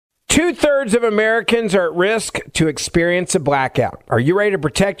2/3 of Americans are at risk to experience a blackout. Are you ready to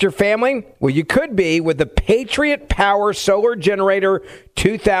protect your family? Well, you could be with the Patriot Power Solar Generator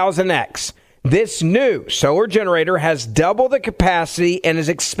 2000X. This new solar generator has double the capacity and is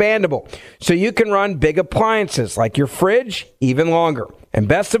expandable, so you can run big appliances like your fridge even longer. And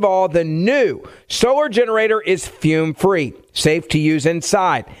best of all, the new solar generator is fume-free, safe to use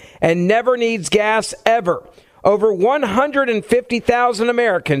inside, and never needs gas ever. Over 150,000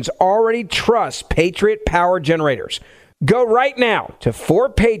 Americans already trust Patriot Power Generators. Go right now to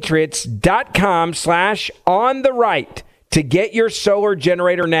 4patriots.com/ontherright to get your solar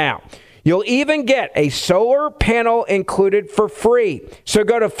generator now. You'll even get a solar panel included for free. So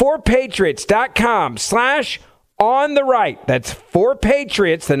go to 4patriots.com/ontherright. That's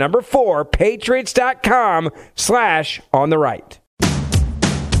 4patriots, the number 4, patriots.com/ontherright.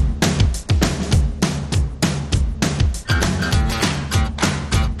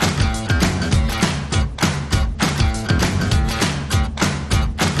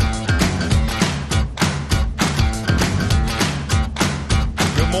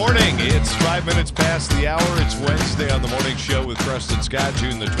 It's 5 minutes past the hour. It's Wednesday on the Morning Show with Preston Scott,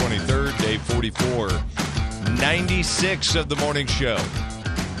 June the 23rd, day 4496 of the Morning Show.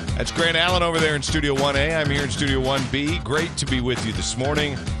 That's Grant Allen over there in Studio 1A. I'm here in Studio 1B. Great to be with you this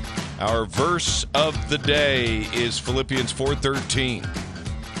morning. Our verse of the day is Philippians 4:13.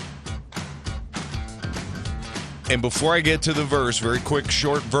 And before I get to the verse, very quick,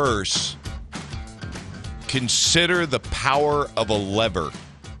 short verse, consider the power of a lever.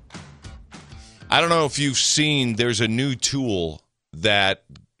 I don't know if you've seen, there's a new tool that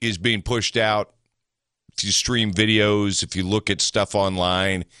is being pushed out. If you stream videos, if you look at stuff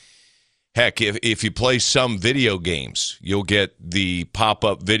online, heck, if you play some video games, you'll get the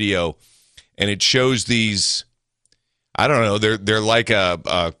pop-up video, and it shows these, I don't know, they're like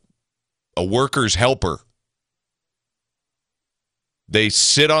a worker's helper. They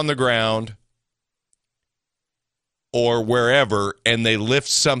sit on the ground or wherever, and they lift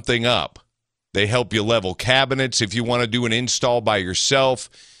something up. They help you level cabinets. If you want to do an install by yourself,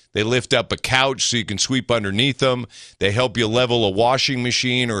 they lift up a couch so you can sweep underneath them. They help you level a washing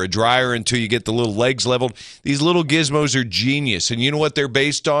machine or a dryer until you get the little legs leveled. These little gizmos are genius. And you know what they're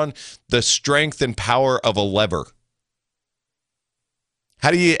based on? The strength and power of a lever.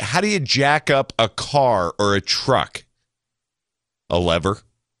 How do you jack up a car or a truck? A lever.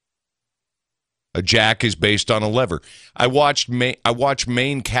 A jack is based on a lever. I watch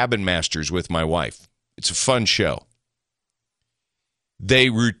Maine Cabin Masters with my wife. It's a fun show. They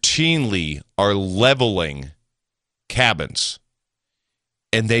routinely are leveling cabins,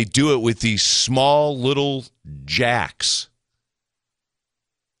 and they do it with these small little jacks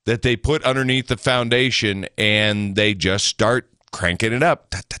that they put underneath the foundation, and they just start cranking it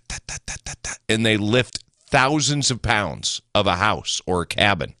up, and they lift thousands of pounds of a house or a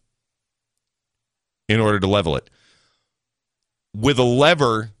cabin in order to level it. With a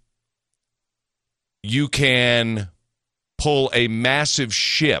lever, you can pull a massive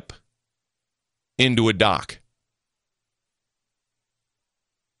ship into a dock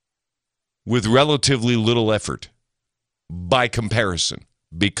with relatively little effort by comparison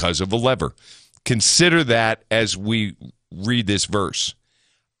because of a lever. Consider that as we read this verse.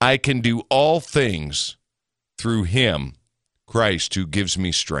 I can do all things through him, Christ, who gives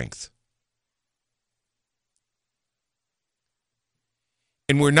me strength.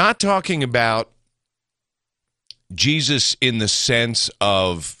 And we're not talking about Jesus in the sense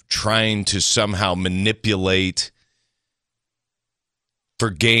of trying to somehow manipulate for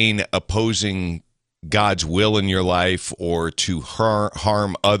gain opposing God's will in your life, or to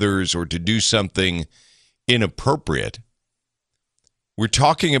harm others, or to do something inappropriate. We're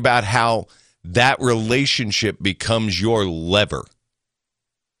talking about how that relationship becomes your lever.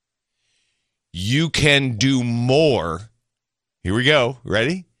 You can do more. Here we go.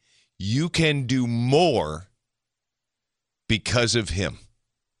 Ready? You can do more because of him.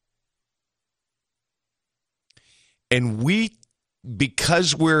 And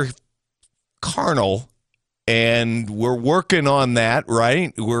because we're carnal and we're working on that,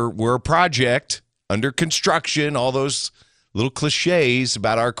 right? We're a project under construction, all those little cliches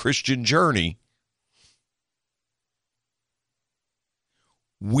about our Christian journey.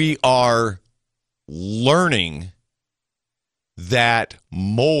 We are learning that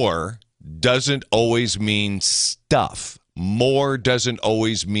more doesn't always mean stuff. More doesn't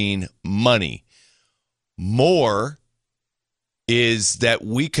always mean money. More is that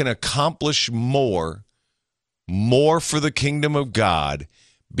we can accomplish more for the kingdom of God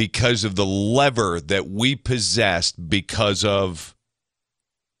because of the lever that we possessed because of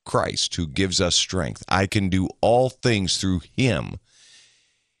Christ who gives us strength. I can do all things through him.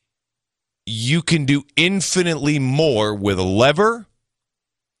 You can do infinitely more with a lever.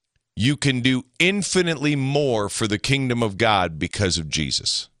 You can do infinitely more for the kingdom of God because of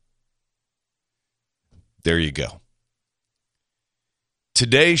Jesus. There you go.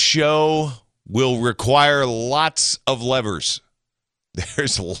 Today's show will require lots of levers.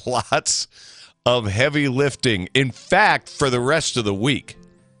 There's lots of heavy lifting. In fact, for the rest of the week,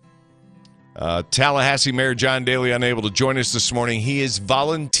 Tallahassee Mayor John Daly unable to join us this morning. He is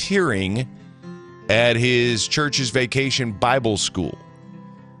volunteering at his church's vacation Bible school.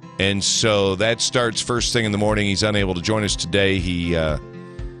 And so that starts first thing in the morning. He's unable to join us today. He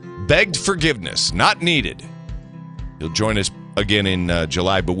begged forgiveness, not needed. He'll join us again in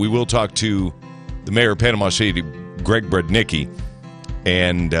July, but we will talk to the mayor of Panama City, Greg Brudnicki,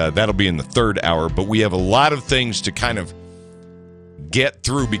 and that'll be in the third hour. But we have a lot of things to kind of get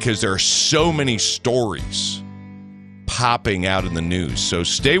through because there are so many stories popping out in the news. So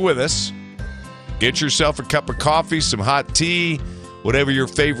stay with us. Get yourself a cup of coffee, some hot tea, whatever your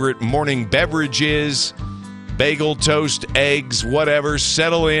favorite morning beverage is, bagel, toast, eggs, whatever.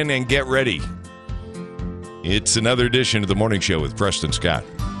 Settle in and get ready. It's another edition of The Morning Show with Preston Scott.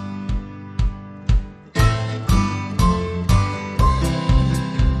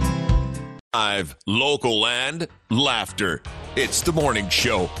 Live, local, and laughter. It's The Morning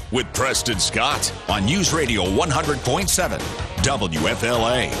Show with Preston Scott on News Radio 100.7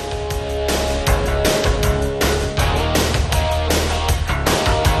 WFLA.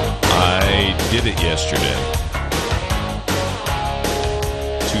 I did it yesterday.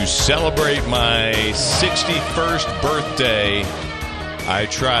 To celebrate my 61st birthday, I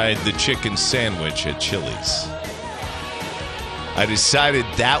tried the chicken sandwich at Chili's. I decided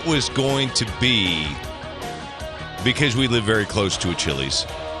that was going to be, because we live very close to a Chili's,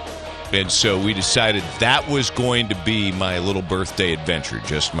 and so we decided that was going to be my little birthday adventure,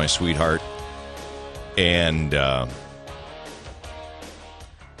 just my sweetheart and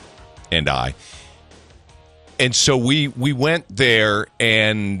I. And so we went there,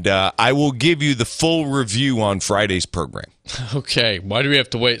 and I will give you the full review on Friday's program. Okay. Why do we have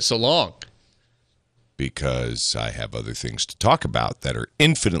to wait so long? Because I have other things to talk about that are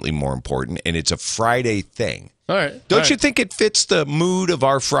infinitely more important, and it's a Friday thing. All right. Don't you think it fits the mood of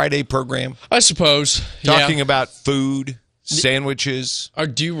our Friday program? I suppose. Talking about food, sandwiches.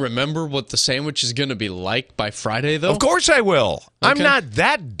 Do you remember what the sandwich is going to be like by Friday, though? Of course I will. Okay. I'm not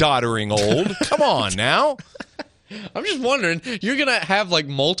that doddering old. Come on now. I'm just wondering, you're going to have like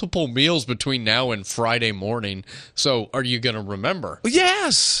multiple meals between now and Friday morning. So are you going to remember?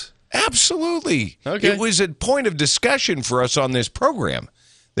 Yes, absolutely. Okay. It was a point of discussion for us on this program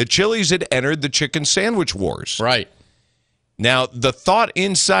that Chili's had entered the chicken sandwich wars. Right. Now, the thought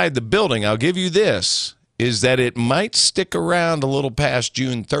inside the building, I'll give you this, is that it might stick around a little past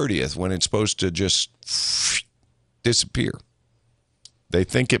June 30th when it's supposed to just disappear. They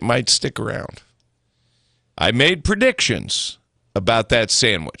think it might stick around. I made predictions about that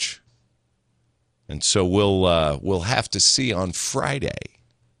sandwich. And so we'll have to see on Friday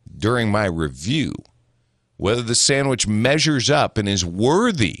during my review whether the sandwich measures up and is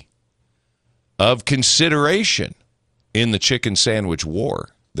worthy of consideration in the chicken sandwich war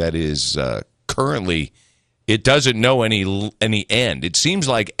that is currently, it doesn't know any end. It seems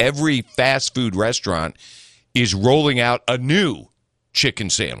like every fast food restaurant is rolling out a new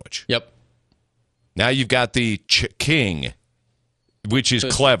chicken sandwich. Yep. Now you've got the King, which is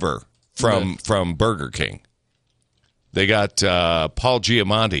clever from Burger King. They got Paul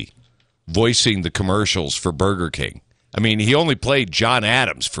Giamatti voicing the commercials for Burger King. I mean, he only played John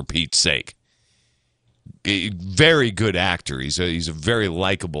Adams, for Pete's sake. Very good actor. He's a very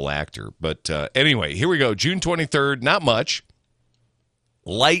likable actor. But anyway, here we go. June 23rd, not much.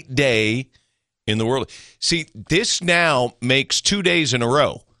 Light day in the world. See, this now makes 2 days in a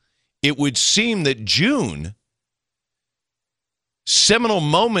row. It would seem that June, seminal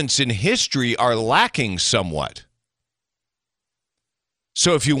moments in history are lacking somewhat.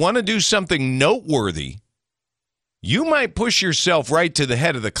 So if you want to do something noteworthy, you might push yourself right to the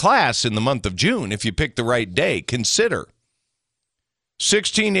head of the class in the month of June if you pick the right day. Consider.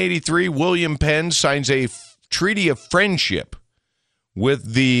 1683, William Penn signs a treaty of friendship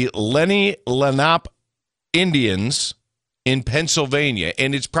with the Lenni Lenape Indians in Pennsylvania,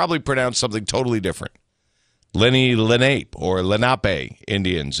 and it's probably pronounced something totally different. Lenni Lenape or Lenape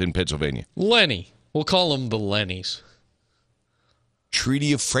Indians in Pennsylvania. Lenny. We'll call them the Lennies.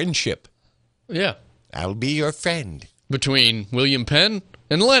 Treaty of friendship. Yeah. I'll be your friend. Between William Penn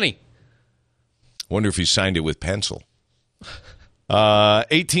and Lenny. Wonder if he signed it with pencil.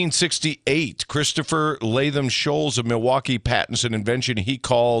 1868, Christopher Latham Scholes of Milwaukee patents an invention he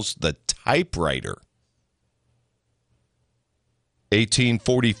calls the typewriter.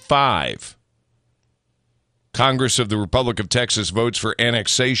 1845, Congress of the Republic of Texas votes for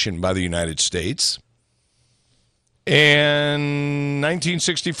annexation by the United States. And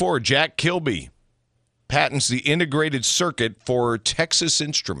 1964, Jack Kilby patents the integrated circuit for Texas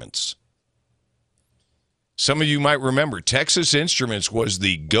Instruments. Some of you might remember Texas Instruments was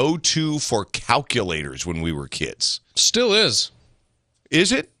the go-to for calculators when we were kids. Still is.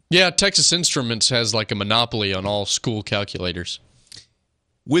 Is it? Yeah, Texas Instruments has like a monopoly on all school calculators.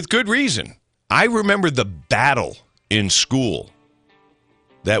 With good reason. I remember the battle in school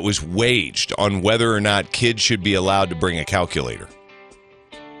that was waged on whether or not kids should be allowed to bring a calculator.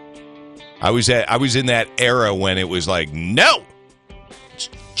 I was in that era when it was like, no, it's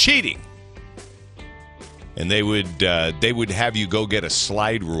cheating. And they would have you go get a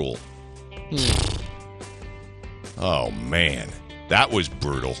slide rule. Oh, man. That was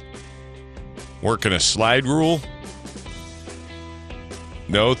brutal. Working a slide rule?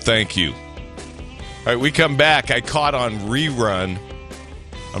 No, thank you. All right, we come back. I caught on rerun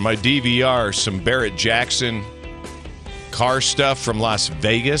on my DVR some Barrett Jackson car stuff from Las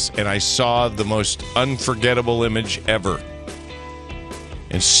Vegas, and I saw the most unforgettable image ever.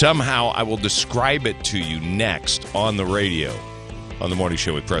 And somehow I will describe it to you next on the radio on The Morning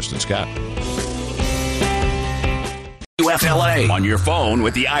Show with Preston Scott. WFLA on your phone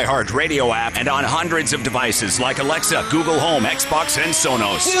with the iHeartRadio app and on hundreds of devices like Alexa, Google Home, Xbox, and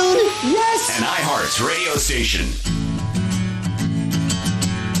Sonos. Dude, yes! An iHeart radio station.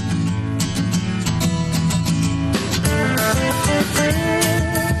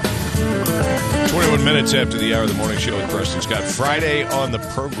 Minutes after the hour of the morning show with Preston Scott. Friday on the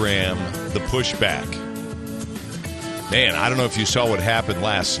program, the pushback. Man, I don't know if you saw what happened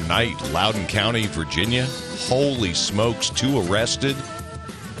last night. Loudoun County, Virginia. Holy smokes, 2 arrested.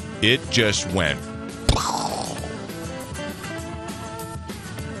 It just went.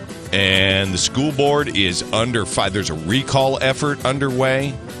 And the school board is under fire. There's a recall effort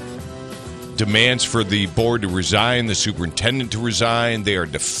underway. Demands for the board to resign, the superintendent to resign. They are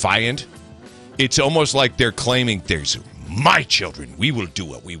defiant. It's almost like they're claiming, there's my children. We will do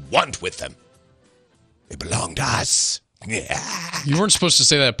what we want with them. They belong to us. Yeah. You weren't supposed to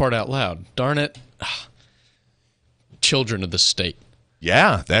say that part out loud. Darn it. Children of the state.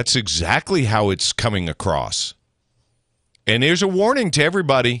 Yeah, that's exactly how it's coming across. And there's a warning to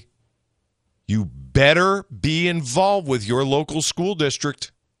everybody. You better be involved with your local school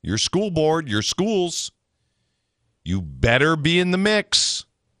district, your school board, your schools. You better be in the mix.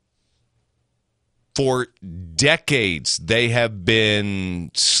 For decades, they have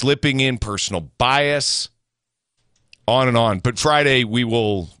been slipping in personal bias, on and on. But Friday, we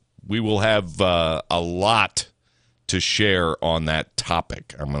will have a lot to share on that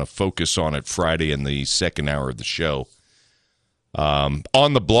topic. I'm going to focus on it Friday in the second hour of the show. On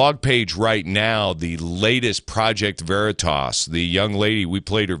the blog page right now, the latest Project Veritas, the young lady, we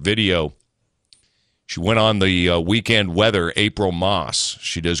played her video. She went on the weekend weather, April Moss.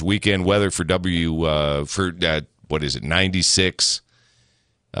 She does weekend weather for 96,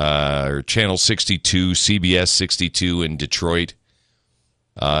 or Channel 62, CBS 62 in Detroit.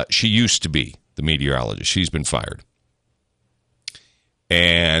 She used to be the meteorologist. She's been fired.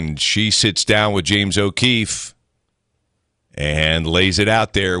 And she sits down with James O'Keefe and lays it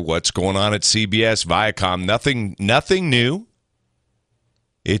out there, what's going on at CBS, Viacom. Nothing new.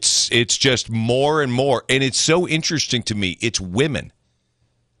 It's just more and more. And it's so interesting to me. It's women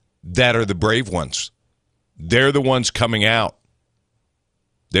that are the brave ones. They're the ones coming out.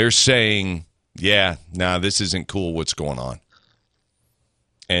 They're saying, yeah, this isn't cool what's going on.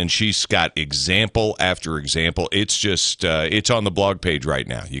 And she's got example after example. It's just, it's on the blog page right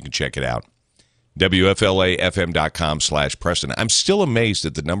now. You can check it out. WFLAFM.com/Preston. I'm still amazed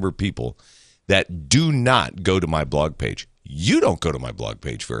at the number of people that do not go to my blog page. You don't go to my blog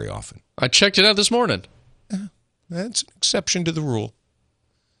page very often. I checked it out this morning. That's an exception to the rule.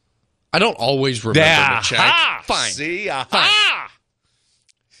 I don't always remember to check. Fine. See? Fine.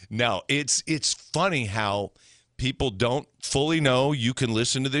 No, it's funny how people don't fully know you can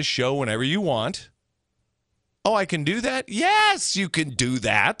listen to this show whenever you want. Oh, I can do that? Yes, you can do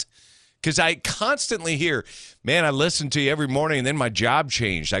that. Because I constantly hear, man, I listen to you every morning, and then my job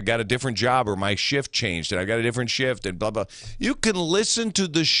changed. I got a different job, or my shift changed, and I got a different shift, and blah, blah. You can listen to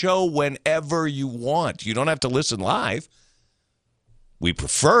the show whenever you want. You don't have to listen live. We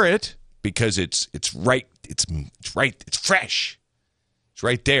prefer it because it's right. It's right. It's fresh. It's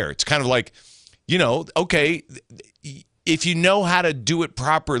right there. It's kind of like, okay, if you know how to do it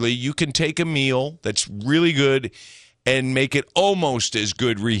properly, you can take a meal that's really good and make it almost as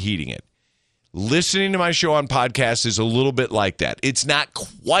good reheating it. Listening to my show on podcast is a little bit like that. It's not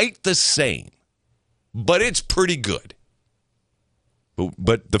quite the same, but it's pretty good.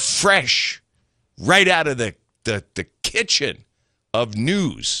 But the fresh, right out of the kitchen of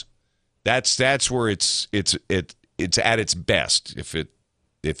news, that's where it's at its best if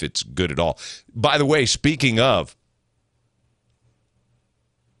it's good at all. By the way, speaking of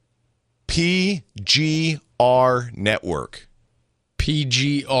PGR Network.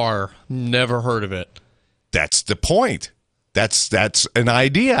 PGR. Never heard of it. That's the point. That's an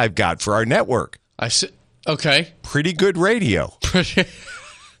idea I've got for our network. I see. Okay. Pretty good radio.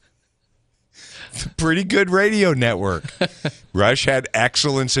 Pretty good radio network. Rush had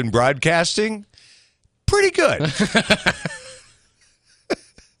excellence in broadcasting. Pretty good.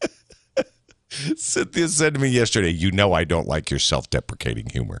 Cynthia said to me yesterday, "You know I don't like your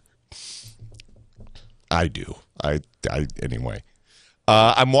self-deprecating humor." I do. Anyway.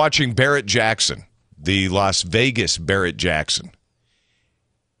 I'm watching Barrett Jackson, the Las Vegas Barrett Jackson,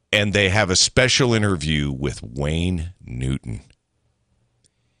 and they have a special interview with Wayne Newton.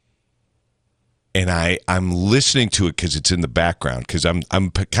 And I'm listening to it because it's in the background, because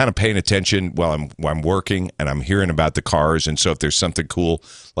I'm kind of paying attention while I'm working, and I'm hearing about the cars. And so if there's something cool,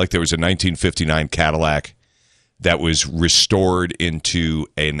 like there was a 1959 Cadillac that was restored into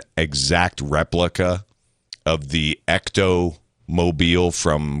an exact replica of the Ecto-mobile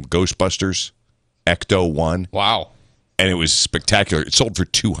from Ghostbusters, Ecto-1. Wow. And it was spectacular. It sold for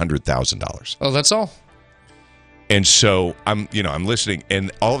 $200,000. Oh, that's all? And so I'm listening,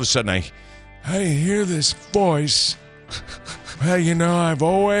 and all of a sudden I hear this voice. Well, I've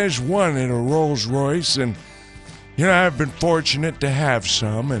always wanted a Rolls Royce, and, I've been fortunate to have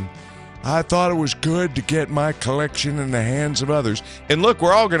some, and I thought it was good to get my collection in the hands of others. And look,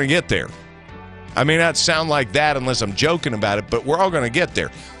 we're all going to get there. I may not sound like that unless I'm joking about it, but we're all going to get there.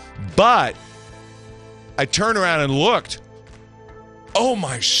 But I turned around and looked. Oh,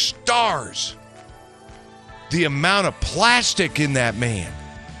 my stars. The amount of plastic in that man.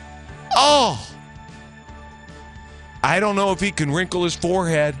 Oh. I don't know if he can wrinkle his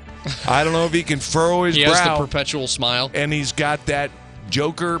forehead. I don't know if he can furrow his brow. He has the perpetual smile. And he's got that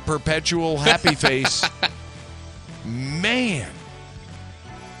Joker perpetual happy face. Man.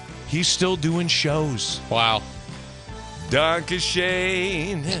 He's still doing shows. Wow.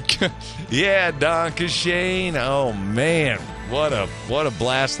 Donkashane. Yeah, Donkashane. Oh, man. What a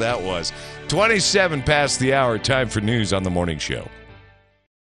blast that was. 27 past the hour. Time for news on the morning show.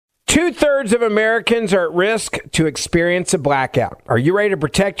 2/3 of Americans are at risk to experience a blackout. Are you ready to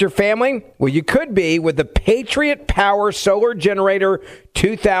protect your family? Well, you could be with the Patriot Power Solar Generator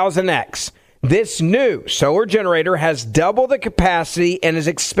 2000X. This new solar generator has double the capacity and is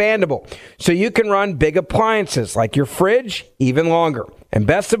expandable, so you can run big appliances like your fridge even longer. And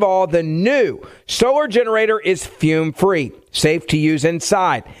best of all, the new solar generator is fume-free, safe to use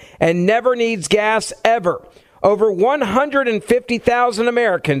inside, and never needs gas ever. Over 150,000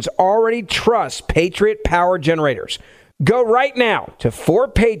 Americans already trust Patriot Power Generators. Go right now to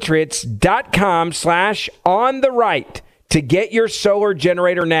 4patriots.com/ontherright to get your solar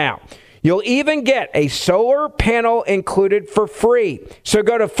generator now. You'll even get a solar panel included for free. So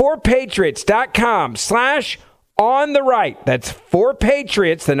go to 4patriots.com/ontherright. That's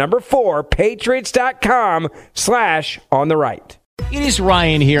 4patriots, the number 4, patriots.com/ontherright. It is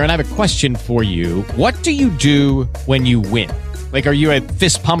Ryan here, and I have a question for you. What do you do when you win? Like, are you a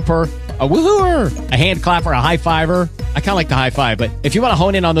fist pumper, a woohooer, a hand clapper, a high fiver? I kind of like the high five, but if you want to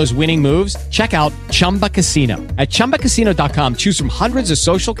hone in on those winning moves, check out Chumba Casino. At ChumbaCasino.com, choose from hundreds of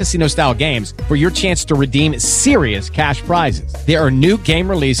social casino-style games for your chance to redeem serious cash prizes. There are new game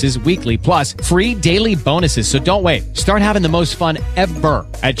releases weekly, plus free daily bonuses, so don't wait. Start having the most fun ever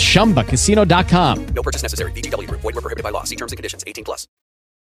at ChumbaCasino.com. No purchase necessary. VGW Group. Void where prohibited by law. See terms and conditions. 18+.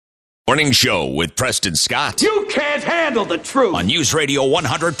 Morning show with Preston Scott. You can't handle the truth. On News Radio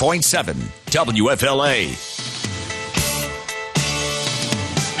 100.7 WFLA.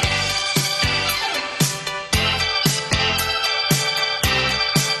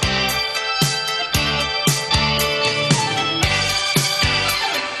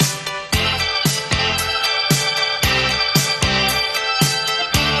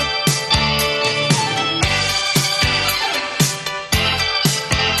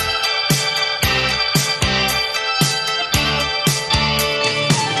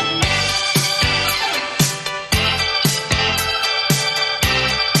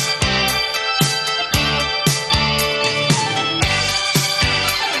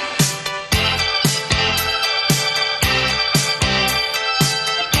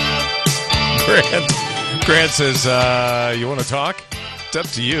 Grant says, you want to talk? It's up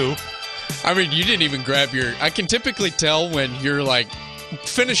to you. I mean, you didn't even grab your... I can typically tell when you're, like,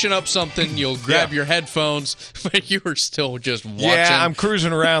 finishing up something, you'll grab your headphones, but you were still just watching. Yeah, I'm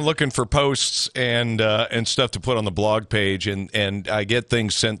cruising around looking for posts and stuff to put on the blog page, and I get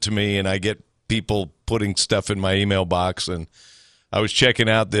things sent to me, and I get people putting stuff in my email box, and I was checking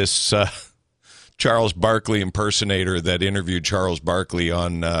out this Charles Barkley impersonator that interviewed Charles Barkley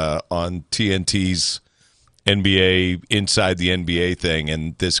on TNT's NBA Inside the NBA thing,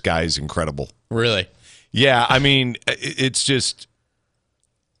 and this guy's incredible. Really? Yeah, I mean, it's just,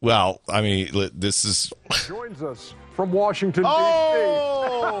 well, I mean, this is... Joins us from Washington, D.C.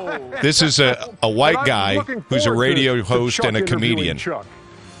 Oh! This is a white guy who's a radio host and a comedian. Chuck.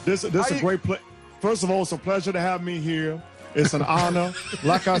 This is a great play. First of all, it's a pleasure to have me here. It's an honor.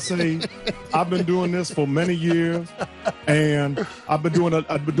 Like I say, I've been doing this for many years, and I've been doing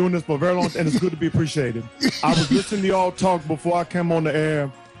this for a very long time, and it's good to be appreciated. I was listening to y'all talk before I came on the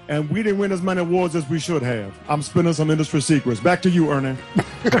air, and we didn't win as many awards as we should have. I'm spinning some industry secrets. Back to you, Ernie.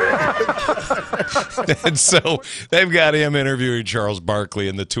 And so they've got him interviewing Charles Barkley,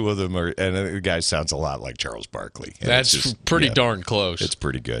 and the two of them and the guy sounds a lot like Charles Barkley. And that's just, pretty darn close. It's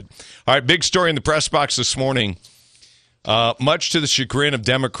pretty good. All right, big story in the press box this morning. Much to the chagrin of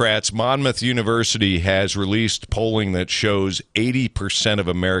Democrats, Monmouth University has released polling that shows 80% of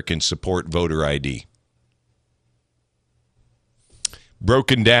Americans support voter ID.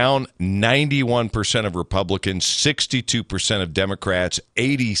 Broken down, 91% of Republicans, 62% of Democrats,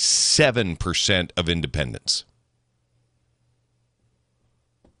 87% of independents.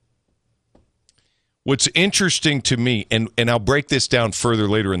 What's interesting to me, and I'll break this down further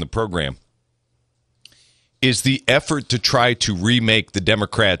later in the program, is the effort to try to remake the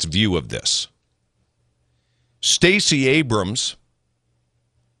Democrats' view of this. Stacey Abrams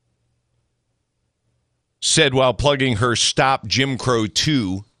said while plugging her Stop Jim Crow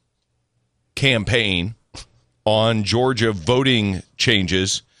 2 campaign on Georgia voting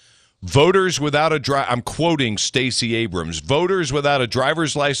changes, voters without I'm quoting Stacey Abrams, voters without a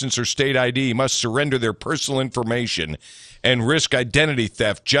driver's license or state ID must surrender their personal information and risk identity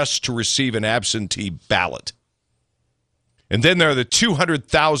theft just to receive an absentee ballot. And then there are the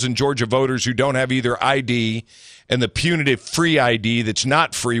 200,000 Georgia voters who don't have either ID and the punitive free ID that's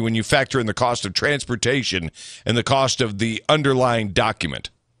not free when you factor in the cost of transportation and the cost of the underlying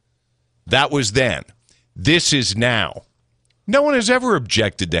document. That was then. This is now. No one has ever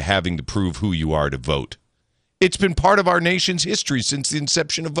objected to having to prove who you are to vote. It's been part of our nation's history since the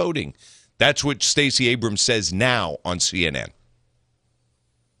inception of voting. That's what Stacey Abrams says now on CNN.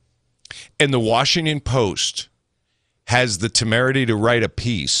 And the Washington Post has the temerity to write a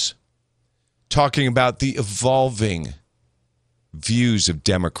piece talking about the evolving views of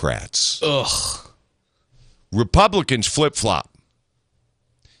Democrats. Ugh. Republicans flip-flop.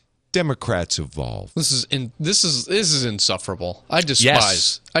 Democrats evolve. This is insufferable. I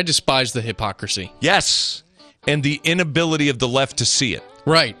despise the hypocrisy. Yes. And the inability of the left to see it.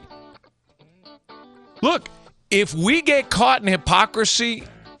 Right. Look, if we get caught in hypocrisy,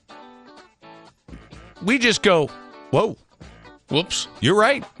 we just go, whoa. Whoops. You're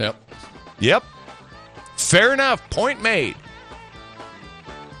right. Yep. Fair enough. Point made.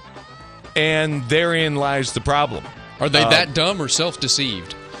 And therein lies the problem. Are they that dumb or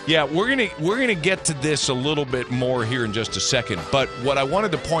self-deceived? Yeah, we're gonna get to this a little bit more here in just a second. But what I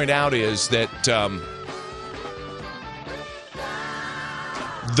wanted to point out is that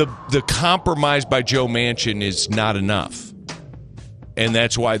the compromise by Joe Manchin is not enough, and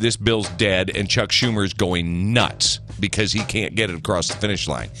that's why this bill's dead. And Chuck Schumer is going nuts because he can't get it across the finish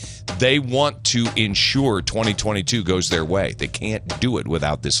line. They want to ensure 2022 goes their way. They can't do it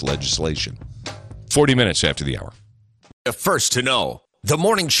without this legislation. 40 minutes after the hour. First to know. The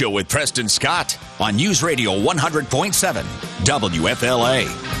Morning Show with Preston Scott on News Radio 100.7 WFLA.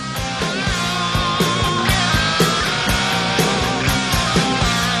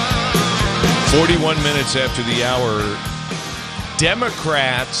 "41 minutes after the hour,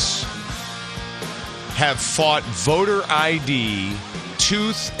 Democrats have fought voter ID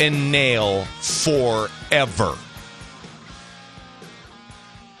tooth and nail forever.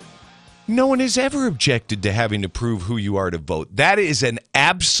 No one has ever objected to having to prove who you are to vote. That is an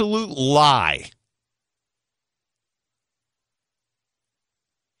absolute lie.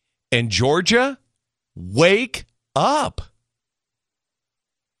 And Georgia, wake up.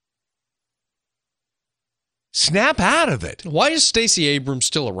 Snap out of it. Why is Stacey Abrams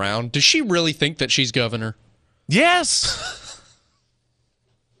still around? Does she really think that she's governor? Yes.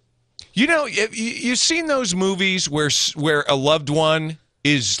 You know, you've seen those movies where a loved one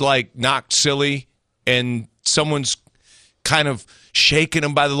is like knocked silly and someone's kind of shaking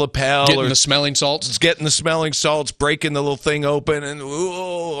him by the lapel, getting the smelling salts, breaking the little thing open, and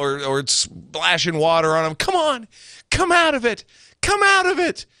or it's splashing water on him. Come on, come out of it.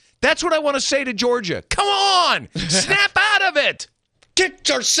 That's what I want to say to Georgia. Come on, snap out of it. Get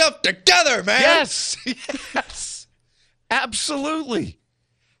yourself together, man. Yes, absolutely.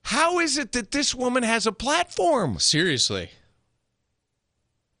 How is it that this woman has a platform? Seriously.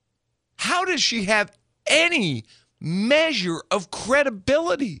 How does she have any measure of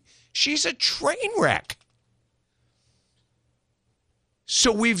credibility? She's a train wreck.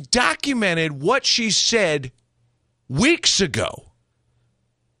 So we've documented what she said weeks ago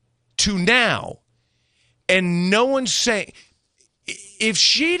to now, and no one's saying. If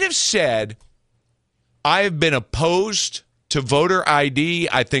she'd have said, I have been opposed to voter ID,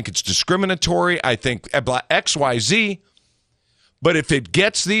 I think it's discriminatory, I think XYZ, but if it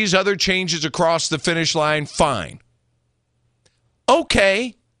gets these other changes across the finish line, fine.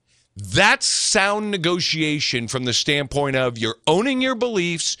 Okay, that's sound negotiation from the standpoint of you're owning your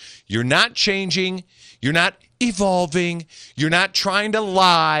beliefs, you're not changing, you're not evolving, you're not trying to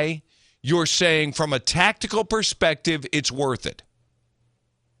lie, you're saying from a tactical perspective, it's worth it.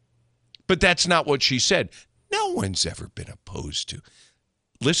 But that's not what she said. No one's ever been opposed to.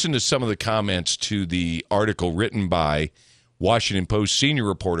 Listen to some of the comments to the article written by Washington Post senior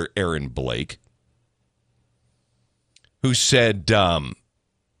reporter Aaron Blake, who said,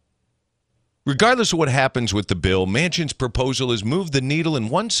 regardless of what happens with the bill, Manchin's proposal has moved the needle in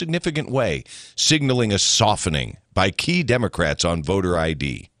one significant way, signaling a softening by key Democrats on voter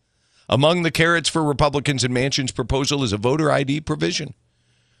ID. Among the carrots for Republicans in Manchin's proposal is a voter ID provision.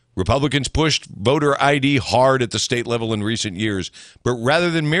 Republicans pushed voter ID hard at the state level in recent years, but rather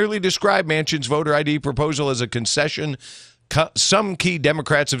than merely describe Manchin's voter ID proposal as a concession, some key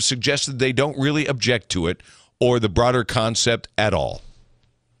Democrats have suggested they don't really object to it or the broader concept at all.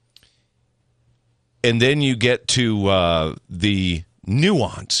 And then you get to the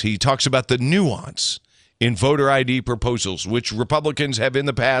nuance. He talks about the nuance in voter ID proposals, which Republicans have in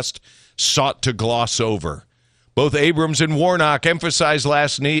the past sought to gloss over. Both Abrams and Warnock emphasized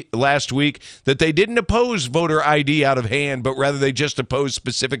last week that they didn't oppose voter ID out of hand, but rather they just opposed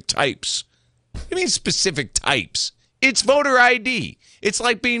specific types. What do you mean specific types? It's voter ID. It's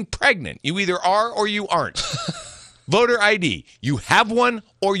like being pregnant. You either are or you aren't. Voter ID. You have one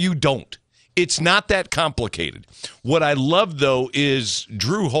or you don't. It's not that complicated. What I love, though, is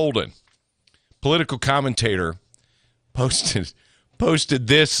Drew Holden, political commentator, posted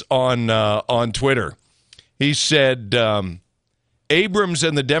this on Twitter. He said, Abrams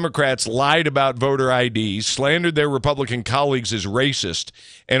and the Democrats lied about voter ID, slandered their Republican colleagues as racist,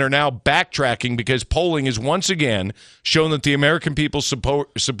 and are now backtracking because polling has once again shown that the American people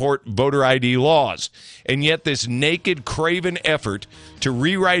support voter ID laws. And yet this naked, craven effort to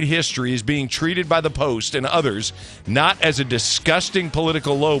rewrite history is being treated by the Post and others not as a disgusting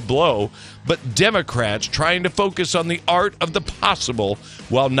political low blow, but Democrats trying to focus on the art of the possible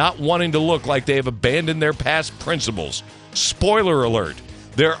while not wanting to look like they have abandoned their past principles. Spoiler alert,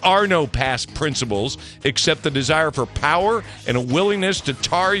 there are no past principles except the desire for power and a willingness to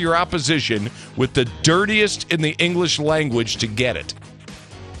tar your opposition with the dirtiest in the English language to get it.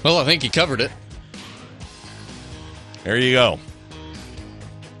 Well, I think he covered it. There you go.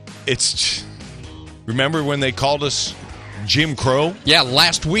 It's, remember when they called us Jim Crow? Yeah,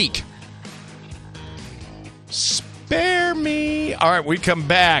 last week. Spare me. All right, we come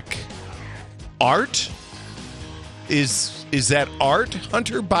back. Art? Is that art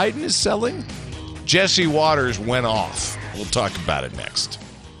Hunter Biden is selling? Jesse Waters went off. We'll talk about it next.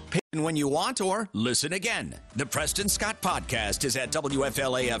 When you want or listen again. The Preston Scott Podcast is at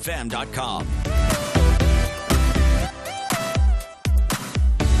WFLAFM.com.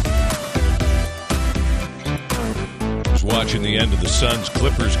 I was watching the end of the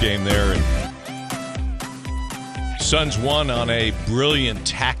Suns-Clippers game there, and Suns won on a brilliant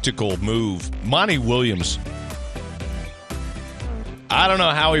tactical move. Monty Williams, I don't know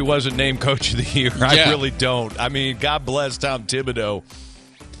how he wasn't named Coach of the Year. I really don't. I mean, God bless Tom Thibodeau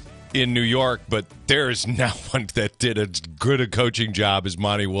in New York, but there is no one that did as good a coaching job as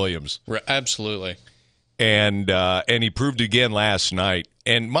Monty Williams. Absolutely. And he proved again last night.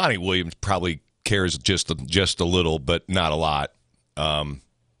 And Monty Williams probably cares just a little, but not a lot.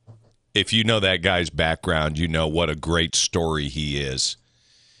 If you know that guy's background, you know what a great story he is.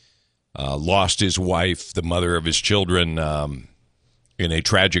 Lost his wife, the mother of his children, in a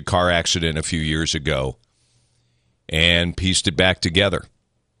tragic car accident a few years ago, and pieced it back together.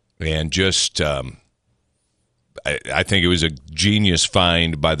 And just I think it was a genius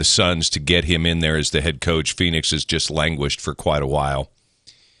find by the Suns to get him in there as the head coach. Phoenix has just languished for quite a while.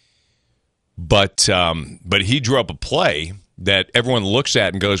 But he drew up a play that everyone looks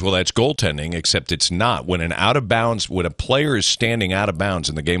at and goes, well, that's goaltending, except it's not. When a player is standing out of bounds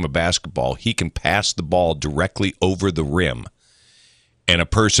in the game of basketball, he can pass the ball directly over the rim. And a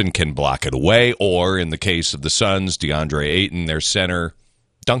person can block it away, or in the case of the Suns, DeAndre Ayton, their center,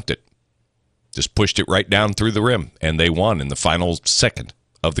 dunked it. Just pushed it right down through the rim, and they won in the final second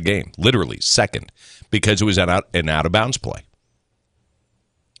of the game. Literally second, because it was an out-of-bounds play.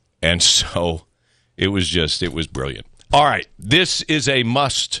 And so it was brilliant. All right, this is a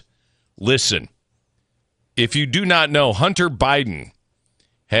must listen. If you do not know, Hunter Biden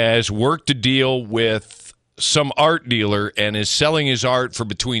has worked a deal with some art dealer and is selling his art for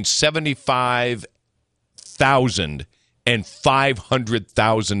between $75,000 and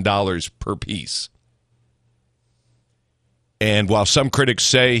 $500,000 per piece. And while some critics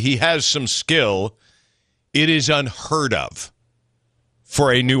say he has some skill, it is unheard of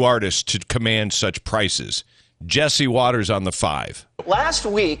for a new artist to command such prices. Jesse Waters on the 5. Last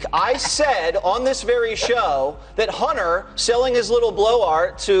week, I said on this very show that Hunter selling his little blow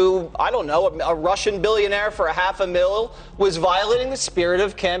art to, I don't know, a Russian billionaire for $500,000 was violating the spirit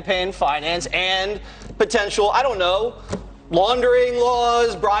of campaign finance and potential, I don't know, laundering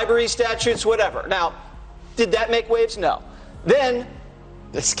laws, bribery statutes, whatever. Now, did that make waves? No. Then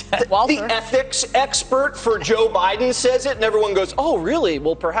the ethics expert for Joe Biden says it, and everyone goes, oh, really?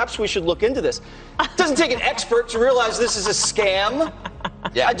 Well, perhaps we should look into this. It doesn't take an expert to realize this is a scam.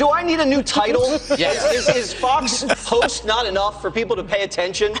 Yeah. Do I need a new title? Yes. Is Fox host not enough for people to pay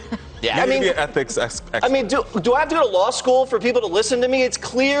attention? Yeah. I mean, an ethics expert. I mean, do I have to go to law school for people to listen to me? It's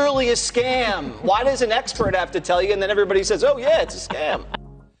clearly a scam. Why does an expert have to tell you, and then everybody says, oh, yeah, it's a scam?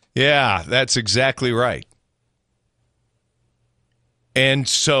 Yeah, that's exactly right. And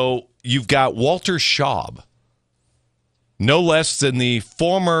so you've got Walter Schaub, no less than the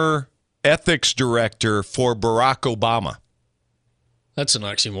former ethics director for Barack Obama. That's an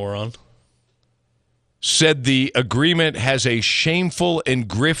oxymoron. Said the agreement has a shameful and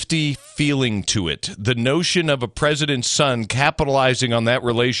grifty feeling to it. The notion of a president's son capitalizing on that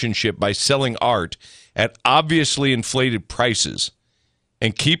relationship by selling art at obviously inflated prices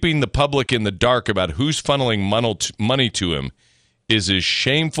and keeping the public in the dark about who's funneling money to him is a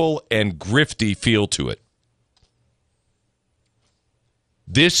shameful and grifty feel to it.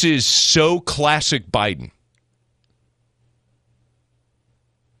 This is so classic Biden.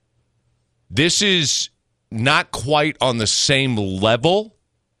 This is not quite on the same level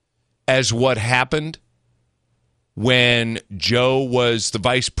as what happened when Joe was the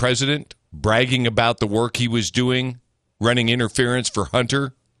vice president, bragging about the work he was doing, running interference for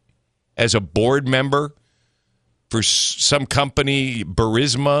Hunter as a board member for some company,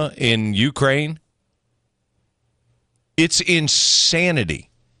 Burisma, in Ukraine. It's insanity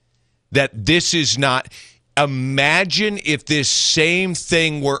that this is not. Imagine if this same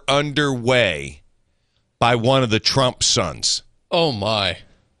thing were underway by one of the Trump sons. Oh, my.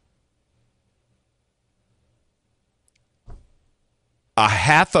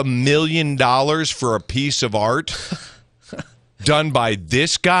 $500,000 for a piece of art done by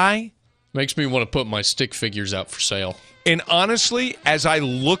this guy? Makes me want to put my stick figures out for sale. And honestly, as I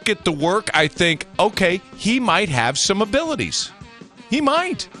look at the work, I think, okay, he might have some abilities. He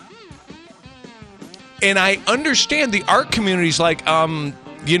might. And I understand the art community's like, buyers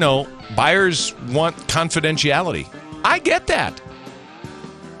want confidentiality. I get that.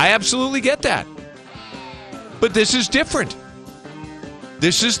 I absolutely get that. But this is different.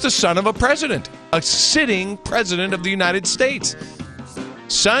 This is the son of a president, a sitting president of the United States.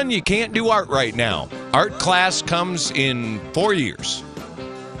 Son, you can't do art right now. Art class comes in 4 years.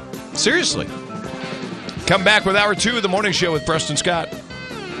 Seriously. Come back with Hour 2 of the Morning Show with Preston Scott.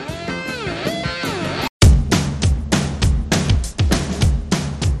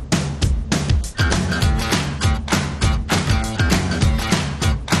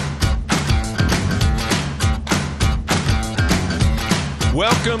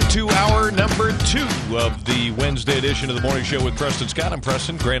 Welcome to hour number 2 of the Wednesday edition of the Morning Show with Preston Scott. I'm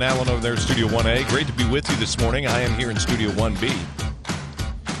Preston. Grant Allen over there in Studio 1A. Great to be with you this morning. I am here in Studio 1B.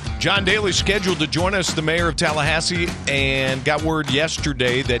 John Daly scheduled to join us, the mayor of Tallahassee, and got word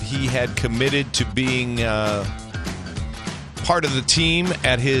yesterday that he had committed to being part of the team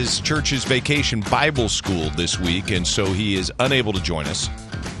at his church's Vacation Bible School this week, and so he is unable to join us.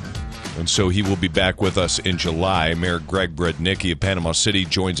 And so he will be back with us in July. Mayor Greg Brudnicki of Panama City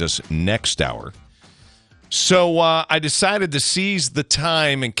joins us next hour. So I decided to seize the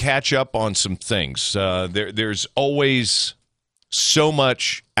time and catch up on some things. There's always so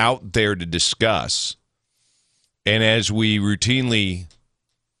much out there to discuss. And as we routinely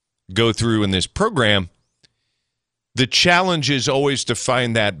go through in this program, the challenge is always to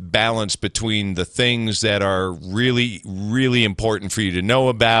find that balance between the things that are really, really important for you to know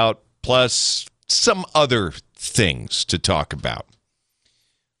about, plus some other things to talk about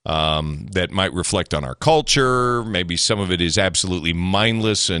that might reflect on our culture. Maybe some of it is absolutely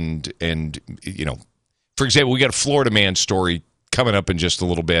mindless and you know, for example, we got a Florida man story coming up in just a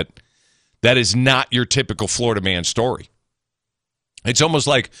little bit. That is not your typical Florida man story. It's almost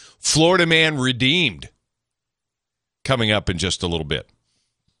like Florida man redeemed coming up in just a little bit.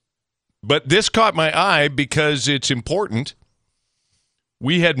 But this caught my eye because it's important.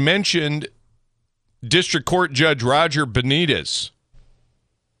 We had mentioned District Court Judge Roger Benitez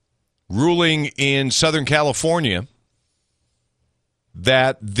ruling in Southern California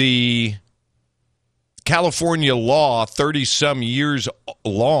that the California law, 30-some years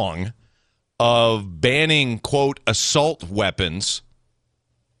long, of banning, quote, assault weapons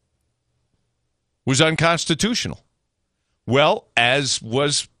was unconstitutional. Well, as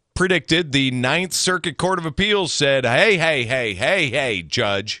was predicted, the Ninth Circuit Court of Appeals said, hey,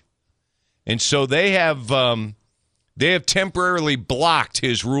 Judge. And so they have temporarily blocked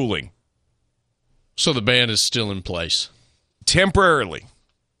his ruling. So the ban is still in place. Temporarily.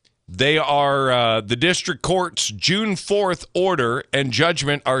 They are, the district court's June 4th order and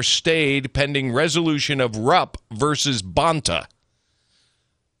judgment are stayed pending resolution of Rupp versus Bonta.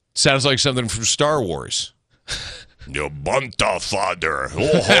 Sounds like something from Star Wars. Your Bonta father.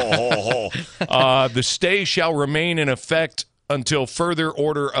 The stay shall remain in effect until further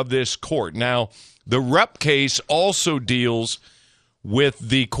order of this court. Now, the Rupp case also deals with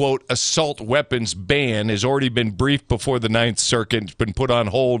the, quote, assault weapons ban. Has already been briefed before the Ninth Circuit. It's been put on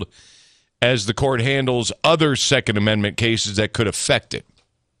hold as the court handles other Second Amendment cases that could affect it.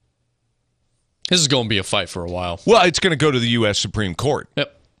 This is going to be a fight for a while. Well, it's going to go to the U.S. Supreme Court.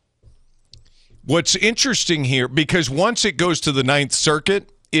 Yep. What's interesting here, because once it goes to the Ninth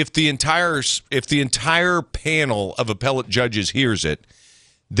Circuit, if the entire panel of appellate judges hears it,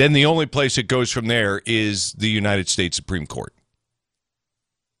 then the only place it goes from there is the United States Supreme Court.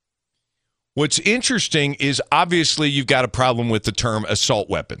 What's interesting is obviously you've got a problem with the term assault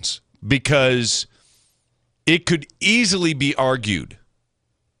weapons because it could easily be argued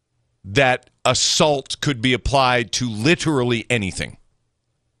that assault could be applied to literally anything.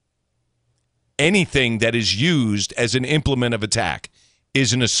 Anything that is used as an implement of attack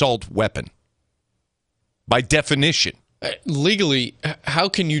is an assault weapon by definition. Legally, how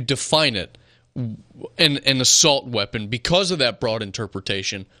can you define it, an assault weapon, because of that broad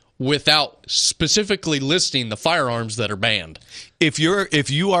interpretation, without specifically listing the firearms that are banned? If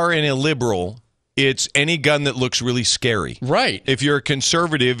you are an illiberal, it's any gun that looks really scary. Right. If you're a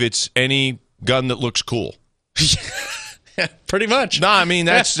conservative, it's any gun that looks cool. Pretty much. No, I mean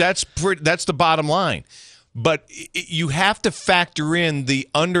that's the bottom line. But you have to factor in the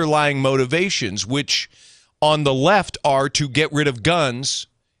underlying motivations, which on the left are to get rid of guns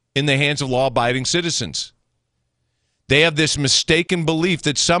in the hands of law-abiding citizens. They have this mistaken belief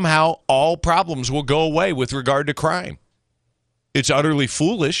that somehow all problems will go away with regard to crime. It's utterly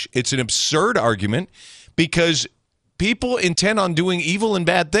foolish. It's an absurd argument because people intent on doing evil and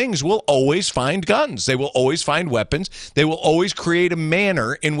bad things will always find guns. They will always find weapons. They will always create a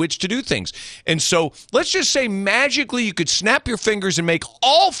manner in which to do things. And so let's just say magically you could snap your fingers and make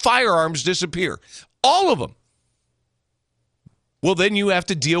all firearms disappear. All of them. Well, then you have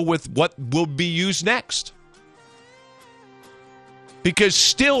to deal with what will be used next. Because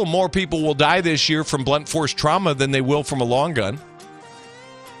still more people will die this year from blunt force trauma than they will from a long gun.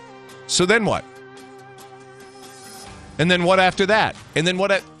 So then what? And then what after that? And then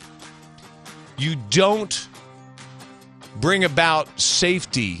what? You don't bring about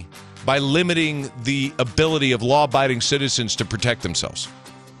safety by limiting the ability of law-abiding citizens to protect themselves.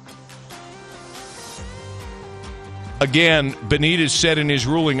 Again, Benitez said in his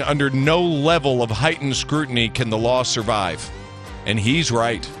ruling, under no level of heightened scrutiny can the law survive. And he's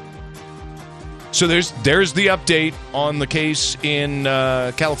right. So there's the update on the case in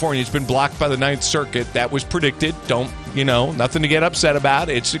California. It's been blocked by the Ninth Circuit. That was predicted. Nothing to get upset about.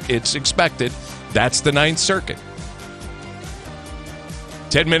 It's expected. That's the Ninth Circuit.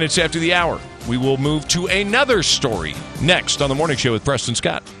 10 minutes after the hour, we will move to another story next on The Morning Show with Preston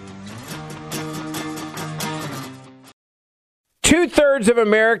Scott. 2/3 Hundreds of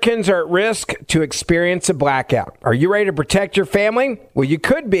Americans are at risk to experience a blackout. Are you ready to protect your family? Well, you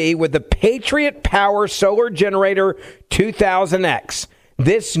could be with the Patriot Power Solar Generator 2000X.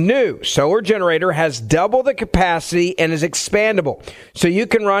 This new solar generator has double the capacity and is expandable, so you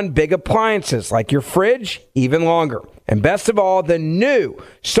can run big appliances like your fridge even longer. And best of all, the new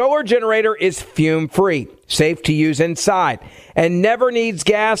solar generator is fume-free, safe to use inside, and never needs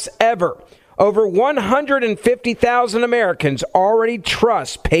gas ever. Over 150,000 Americans already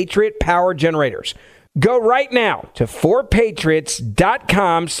trust Patriot Power Generators. Go right now to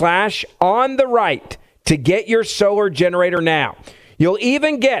 4patriots.com/ontherright to get your solar generator now. You'll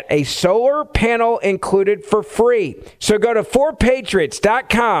even get a solar panel included for free. So go to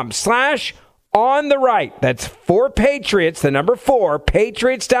 4patriots.com/ontherright. That's 4patriots, the number 4,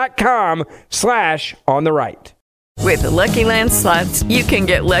 patriots.com/ontherright. With the Lucky Land Slots, you can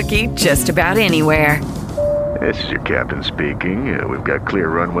get lucky just about anywhere. This is your captain speaking. We've got clear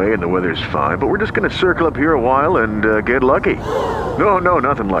runway and the weather's fine, but we're just going to circle up here a while and get lucky. No,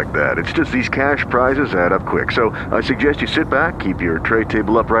 nothing like that. It's just these cash prizes add up quick. So I suggest you sit back, keep your tray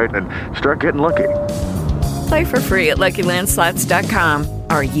table upright, and start getting lucky. Play for free at LuckyLandSlots.com.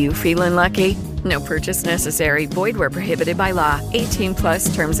 Are you feeling lucky? No purchase necessary. Void where prohibited by law.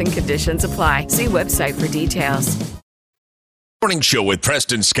 18+ terms and conditions apply. See website for details. Morning Show with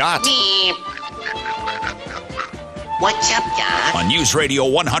Preston Scott. What's up, Doc? On News Radio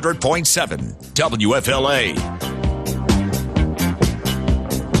 100.7 WFLA.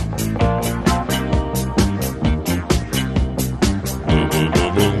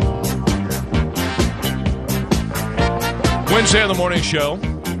 Wednesday on the Morning Show.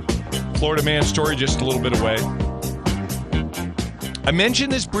 Florida man story just a little bit away. I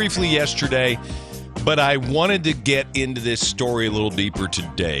mentioned this briefly yesterday, but I wanted to get into this story a little deeper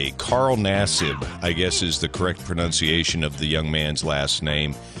today. Carl Nassib, I guess is the correct pronunciation of the young man's last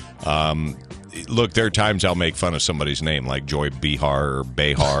name. Look, there are times I'll make fun of somebody's name, like Joy Behar or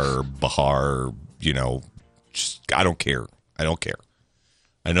Behar or Bahar, I don't care.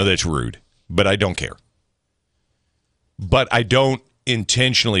 I know that's rude, but I don't care. But I don't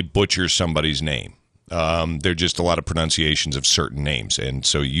intentionally butcher somebody's name. There are just a lot of pronunciations of certain names, and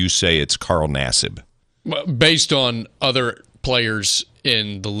so you say it's Carl Nassib. Based on other players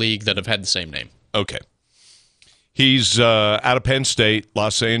in the league that have had the same name. Okay. He's out of Penn State,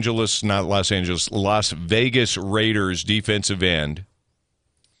 Las Vegas Raiders defensive end.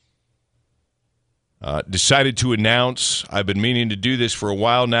 Decided to announce, I've been meaning to do this for a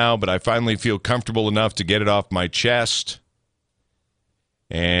while now, but I finally feel comfortable enough to get it off my chest.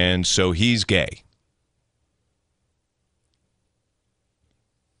 And so he's gay.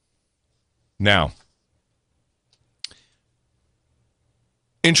 Now,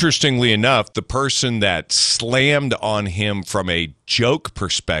 interestingly enough, the person that slammed on him from a joke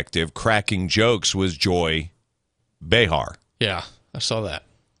perspective, cracking jokes, was Joy Behar. Yeah, I saw that.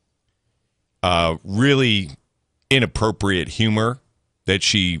 Really inappropriate humor that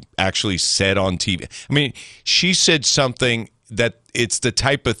she actually said on TV. I mean, she said something that it's the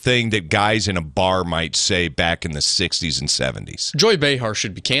type of thing that guys in a bar might say back in the 60s and 70s. Joy Behar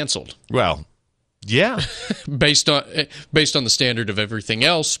should be canceled. Well, yeah. based on the standard of everything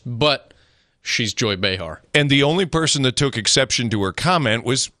else, but she's Joy Behar. And the only person that took exception to her comment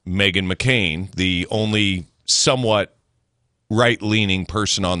was Meghan McCain, the only somewhat right-leaning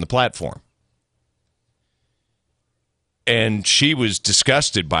person on the platform. And she was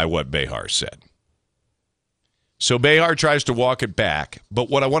disgusted by what Behar said. So Behar tries to walk it back. But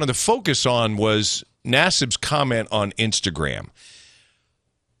what I wanted to focus on was Nassib's comment on Instagram.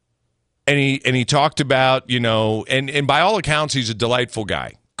 And he talked about, and by all accounts, he's a delightful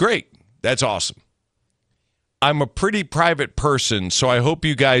guy. Great. That's awesome. I'm a pretty private person, so I hope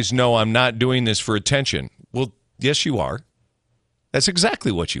you guys know I'm not doing this for attention. Well, yes, you are. That's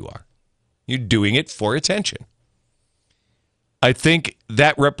exactly what you are. You're doing it for attention. I think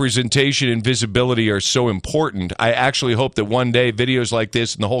that representation and visibility are so important. I actually hope that one day videos like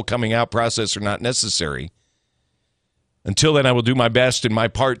this and the whole coming out process are not necessary. Until then, I will do my best in my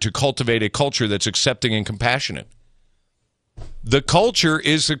part to cultivate a culture that's accepting and compassionate. The culture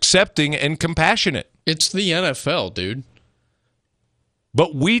is accepting and compassionate. It's the NFL, dude.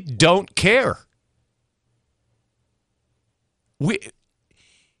 But we don't care.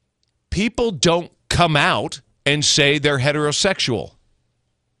 People don't come out and say they're heterosexual.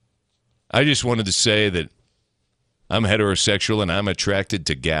 I just wanted to say that I'm heterosexual and I'm attracted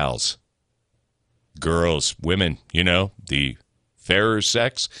to gals. Girls, women, the fairer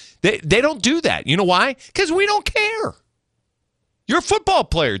sex. They don't do that. You know why? Because we don't care. You're a football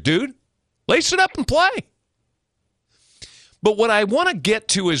player, dude. Lace it up and play. But what I want to get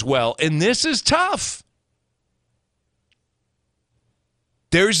to as well, and this is tough,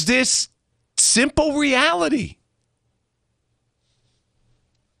 there's this simple reality.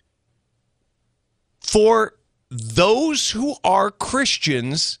 For those who are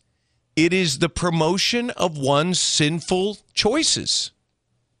Christians, it is the promotion of one's sinful choices.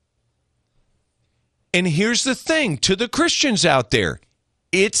 And here's the thing, to the Christians out there,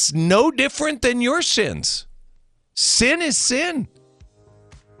 it's no different than your sins. Sin is sin.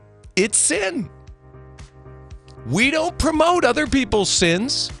 It's sin. We don't promote other people's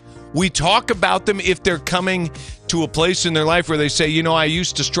sins. We talk about them if they're coming to a place in their life where they say, you know, I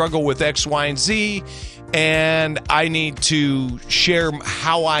used to struggle with X, Y, and Z, and I need to share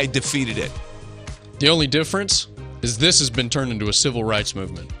how I defeated it. The only difference is this has been turned into a civil rights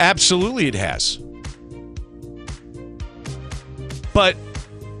movement. Absolutely it has. But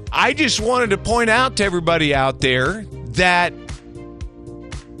I just wanted to point out to everybody out there that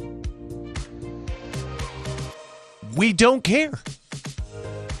we don't care.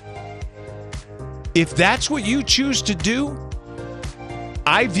 If that's what you choose to do,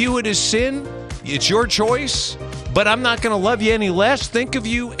 I view it as sin. It's your choice, but I'm not going to love you any less. Think of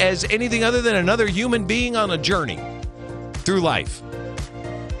you as anything other than another human being on a journey through life.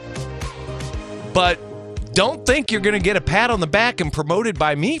 But don't think you're going to get a pat on the back and promoted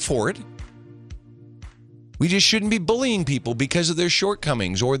by me for it. We just shouldn't be bullying people because of their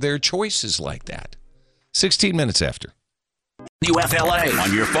shortcomings or their choices like that. 16 minutes after. WFLA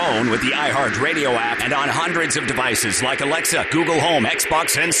on your phone with the iHeartRadio app and on hundreds of devices like Alexa, Google Home,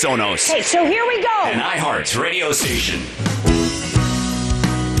 Xbox, and Sonos. Okay, so here we go. An iHeart radio station.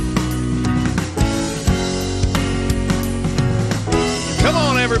 Come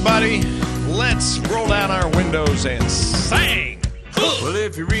on, everybody. Let's roll down our windows and sing. Well,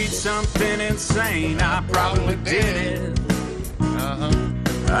 if you read something insane, I probably did it.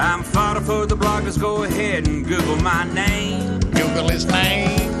 I'm fodder for the bloggers. Go ahead and Google my name. Google his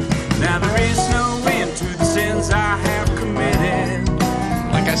name. Now there is no end to the sins I have committed.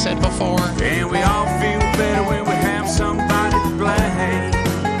 Like I said before. And we all feel better when we have somebody to blame.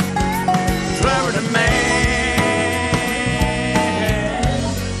 Florida man.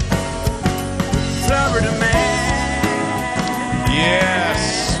 Florida man.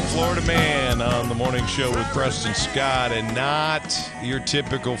 Yes, Florida man on the morning show with Preston Scott, and not your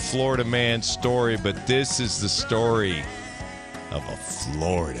typical Florida man story, but this is the story of a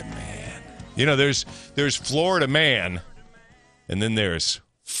Florida man. You know, there's Florida man, and then there's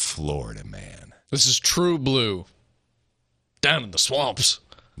Florida man. This is true blue. Down in the swamps.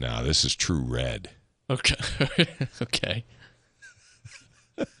 No, this is true red. Okay. Okay.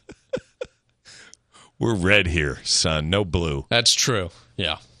 We're red here, son. No blue. That's true.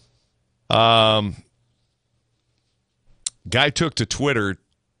 Yeah. Guy took to Twitter,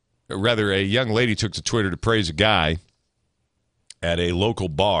 or rather a young lady took to Twitter to praise a guy at a local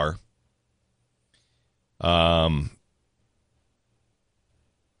bar. And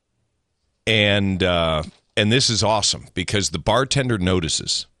this is awesome because the bartender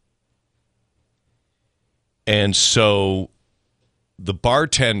notices. And so the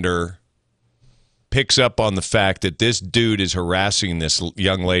bartender picks up on the fact that this dude is harassing this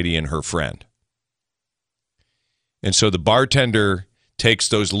young lady and her friend. And so the bartender takes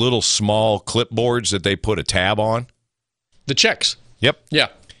those little small clipboards that they put a tab on. The checks. Yep. Yeah.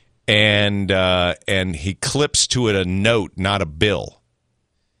 And he clips to it a note, not a bill.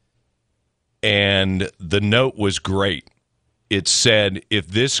 And the note was great. It said, if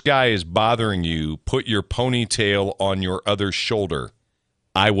this guy is bothering you, put your ponytail on your other shoulder.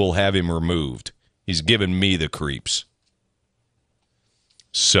 I will have him removed. He's giving me the creeps.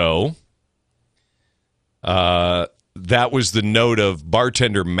 So, that was the note of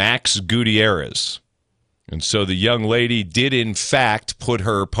bartender Max Gutierrez. And so the young lady did, in fact, put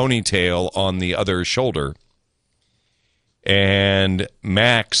her ponytail on the other shoulder. And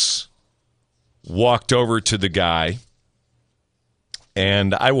Max walked over to the guy.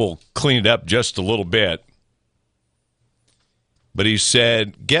 And I will clean it up just a little bit. But he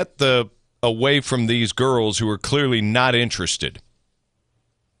said, get away from these girls who are clearly not interested.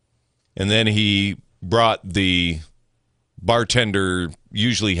 And then he brought the bartender,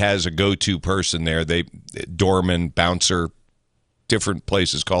 usually has a go-to person there. Doorman, bouncer, different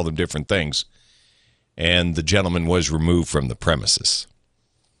places call them different things. And the gentleman was removed from the premises.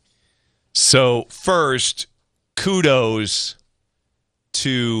 So first, kudos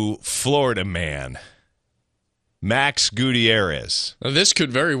to Florida man, Max Gutierrez. Now, this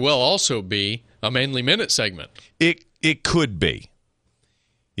could very well also be a Manly Minute segment. It could be.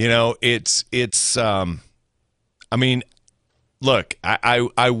 You know, it's I mean, look,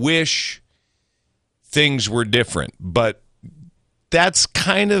 I wish things were different, but that's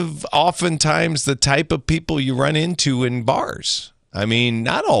kind of oftentimes the type of people you run into in bars. I mean,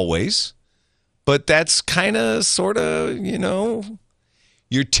 not always, but that's kind of sort of,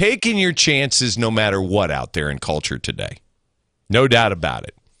 you're taking your chances no matter what out there in culture today. No doubt about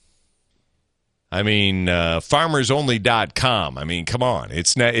it. I mean, farmersonly.com. I mean, come on.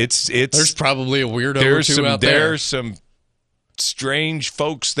 It's There's probably a weirdo or two out there. There's some strange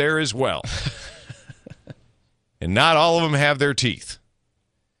folks there as well. And not all of them have their teeth.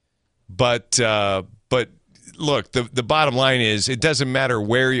 But look, the bottom line is it doesn't matter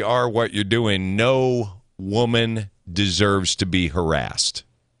where you are, what you're doing. No woman deserves to be harassed.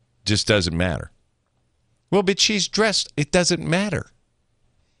 Just doesn't matter. Well, but she's dressed. It doesn't matter.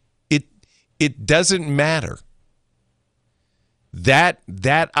 It doesn't matter. That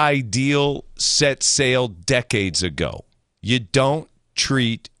ideal set sail decades ago. You don't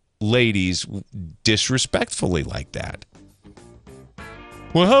treat ladies disrespectfully like that.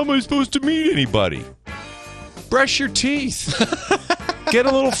 Well, how am I supposed to meet anybody? Brush your teeth. Get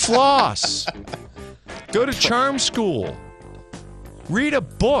a little floss. Go to charm school. Read a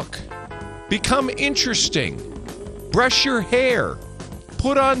book. Become interesting. Brush your hair.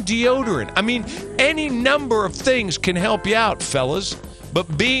 Put on deodorant. I mean, any number of things can help you out, fellas.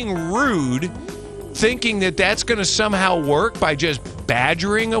 But being rude, thinking that that's going to somehow work by just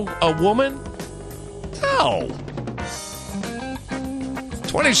badgering a woman? No.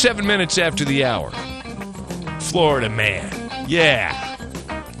 27 minutes after the hour. Florida man. Yeah.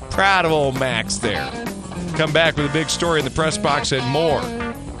 Proud of old Max there. Come back with a big story in the press box and more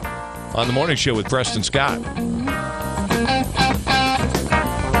on The Morning Show with Preston Scott.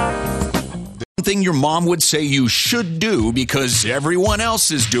 Thing your mom would say you should do because everyone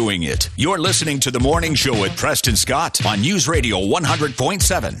else is doing it. You're listening to The Morning Show with Preston Scott on News Radio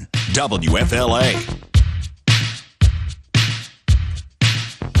 100.7 WFLA.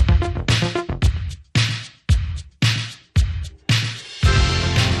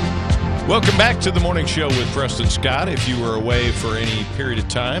 Welcome back to The Morning Show with Preston Scott. If you were away for any period of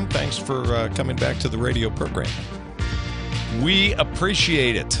time, thanks for coming back to the radio program. We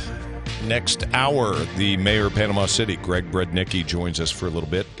appreciate it. Next hour, the mayor of Panama City, Greg Brednicki, joins us for a little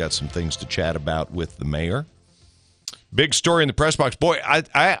bit. Got some things to chat about with the mayor. Big story in the press box. Boy,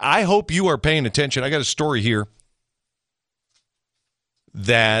 I hope you are paying attention. I got a story here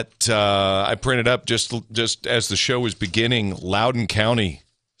that I printed up just as the show was beginning. Loudoun County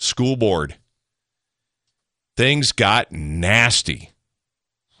School Board. Things got nasty.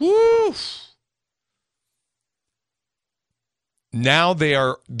 Woo! Now they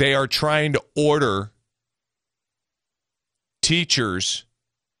are trying to order teachers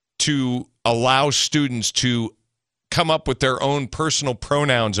to allow students to come up with their own personal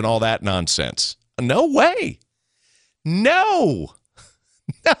pronouns and all that nonsense. No way. No.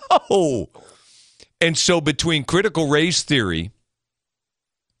 No. And so between critical race theory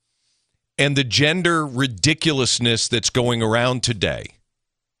and the gender ridiculousness that's going around today,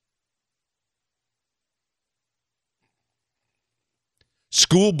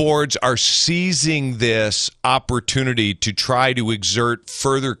 school boards are seizing this opportunity to try to exert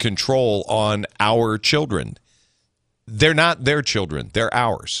further control on our children. They're not their children. They're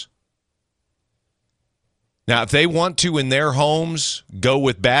ours. Now, if they want to, in their homes, go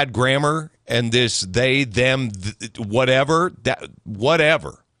with bad grammar and this they, them, whatever,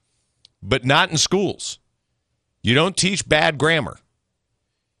 but not in schools. You don't teach bad grammar.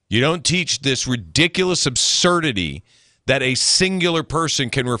 You don't teach this ridiculous absurdity that a singular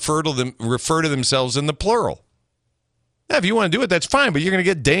person can refer to themselves in the plural. Now, if you want to do it, that's fine, but you're going to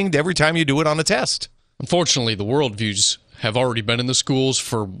get dinged every time you do it on a test. Unfortunately, the worldviews have already been in the schools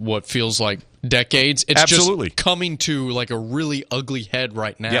for what feels like decades. It's Absolutely. Just coming to like a really ugly head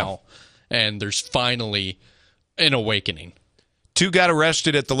right now, and there's finally an awakening. 2 got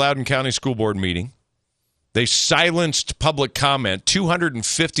arrested at the Loudoun County School Board meeting. They silenced public comment.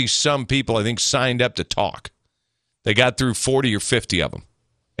 250-some people, I think, signed up to talk. They got through 40 or 50 of them,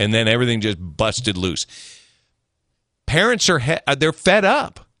 and then everything just busted loose. Parents they're fed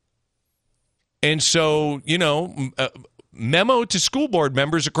up. And so, memo to school board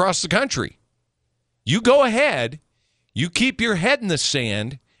members across the country. You go ahead, you keep your head in the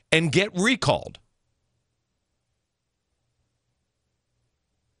sand, and get recalled.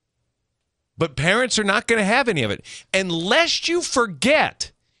 But parents are not going to have any of it. Unless you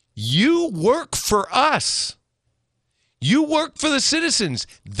forget, you work for us. You work for the citizens.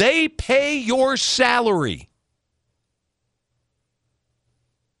 They pay your salary.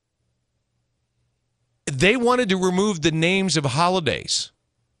 They wanted to remove the names of holidays.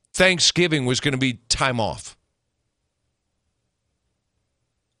 Thanksgiving was going to be time off.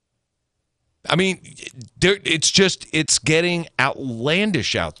 I mean, it's getting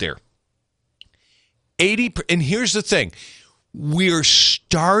outlandish out there. And here's the thing. We're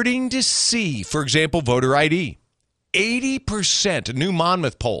starting to see, for example, voter ID. 80%, a new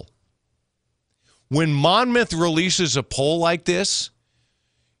Monmouth poll. When Monmouth releases a poll like this,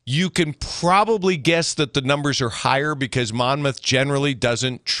 you can probably guess that the numbers are higher because Monmouth generally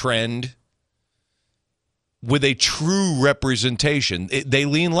doesn't trend with a true representation. They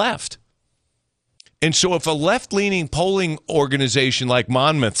lean left. And so if a left-leaning polling organization like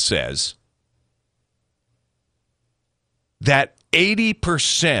Monmouth says that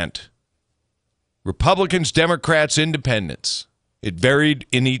 80% Republicans, Democrats, Independents, it varied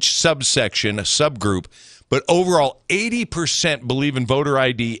in each subsection, a subgroup, but overall 80% believe in voter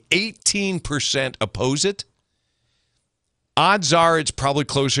ID, 18% oppose it, odds are it's probably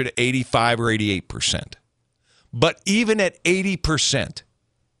closer to 85 or 88%. But even at 80%,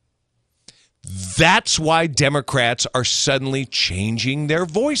 that's why Democrats are suddenly changing their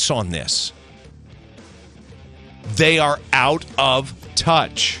voice on this. They are out of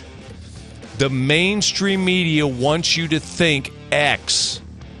touch. The mainstream media wants you to think X.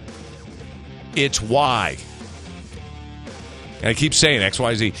 It's Y. And I keep saying X,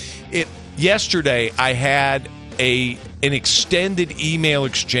 Y, Z. Yesterday, I had an extended email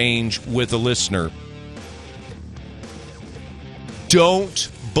exchange with a listener. Don't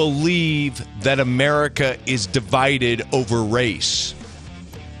believe that America is divided over race.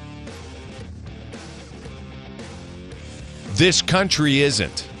 This country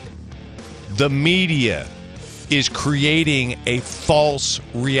isn't. The media is creating a false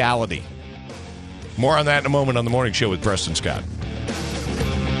reality. More on that in a moment on The Morning Show with Preston Scott.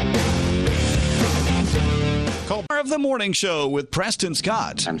 Of The Morning Show with Preston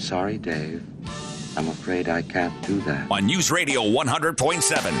Scott. I'm sorry, Dave. I'm afraid I can't do that. On News Radio 100.7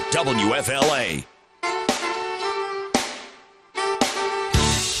 WFLA.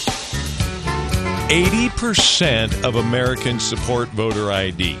 %80 of Americans support voter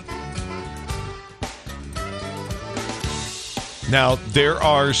ID. Now, there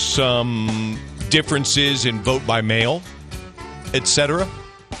are some differences in vote by mail, etc.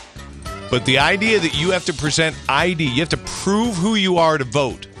 But the idea that you have to present ID, you have to prove who you are to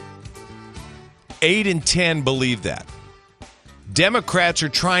vote, 8 in 10 believe that. Democrats are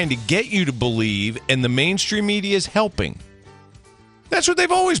trying to get you to believe, and the mainstream media is helping. That's what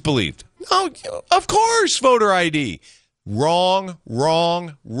they've always believed. Oh, of course, voter ID. Wrong,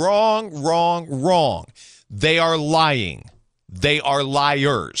 wrong, wrong, wrong, wrong. They are lying. They are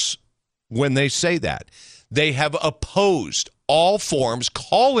liars when they say that. They have opposed all forms,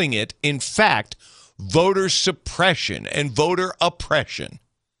 calling it, in fact, voter suppression and voter oppression.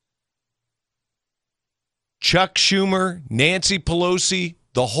 Chuck Schumer, Nancy Pelosi,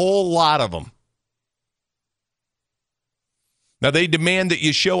 the whole lot of them. Now, they demand that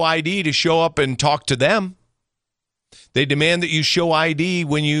you show ID to show up and talk to them. They demand that you show ID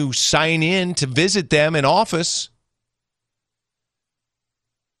when you sign in to visit them in office.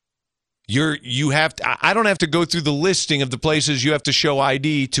 I don't have to go through the listing of the places you have to show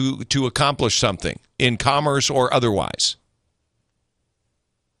ID to accomplish something in commerce or otherwise.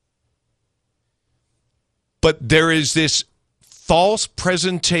 But there is this false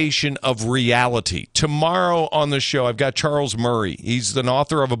presentation of reality. Tomorrow on the show, I've got Charles Murray. He's the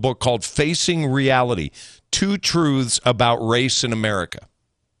author of a book called Facing Reality: Two Truths About Race in America.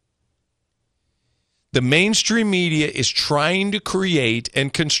 The mainstream media is trying to create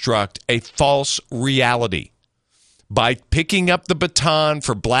and construct a false reality by picking up the baton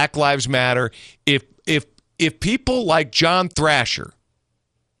for Black Lives Matter. If people like John Thrasher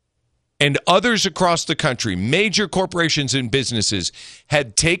and others across the country, major corporations and businesses,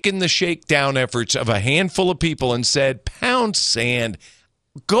 had taken the shakedown efforts of a handful of people and said, pound sand,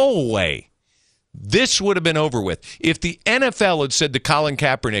 go away, this would have been over with. If the NFL had said to Colin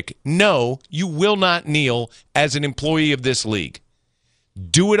Kaepernick, no, you will not kneel as an employee of this league.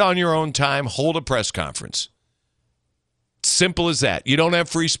 Do it on your own time. Hold a press conference. Simple as that. You don't have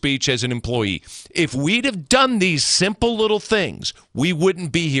free speech as an employee. If we'd have done these simple little things, we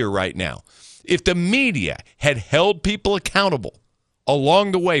wouldn't be here right now. If the media had held people accountable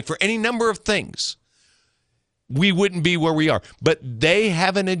along the way for any number of things, we wouldn't be where we are. But they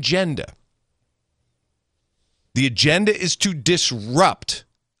have an agenda. The agenda is to disrupt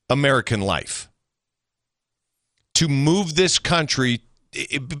American life, to move this country,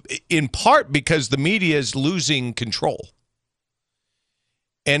 in part because the media is losing control.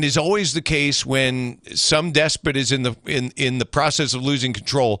 and is always the case when some despot is in the process of losing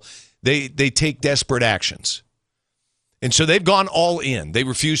control, they take desperate actions. And so they've gone all in. They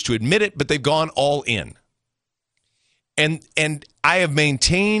refuse to admit it, but they've gone all in. And I have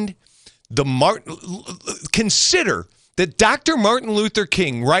maintained consider that Dr. Martin Luther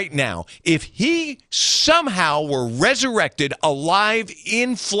King right now, if he somehow were resurrected alive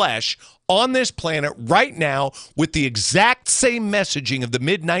in flesh on this planet right now with the exact same messaging of the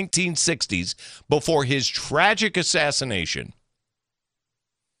mid-1960s before his tragic assassination,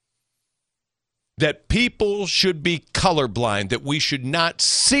 that people should be colorblind, that we should not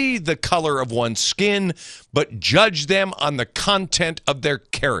see the color of one's skin, but judge them on the content of their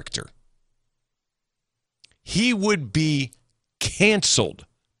character, he would be canceled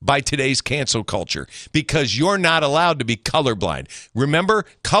by today's cancel culture because you're not allowed to be colorblind. Remember,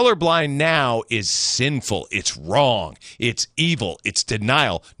 colorblind now is sinful. It's wrong. It's evil. It's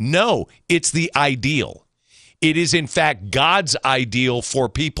denial. No, it's the ideal. It is, in fact, God's ideal for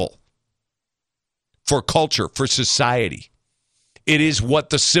people, for culture, for society. It is what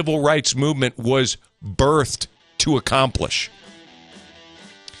the civil rights movement was birthed to accomplish.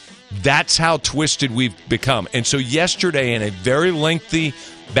 That's how twisted we've become. And so yesterday, in a very lengthy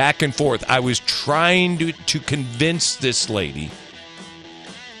back and forth, I was trying to convince this lady,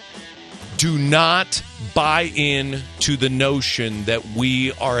 do not buy in to the notion that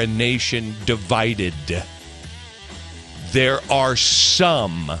we are a nation divided. There are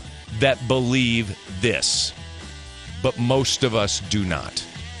some that believe this, but most of us do not.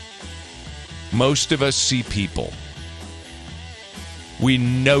 Most of us see people. We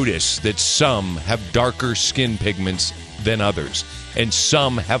notice that some have darker skin pigments than others, and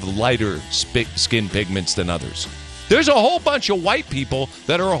some have lighter skin pigments than others. There's a whole bunch of white people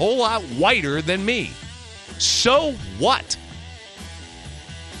that are a whole lot whiter than me. So what?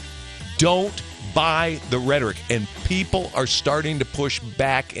 Don't buy the rhetoric, and people are starting to push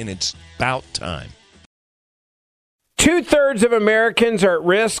back, and it's about time. 2/3 of Americans are at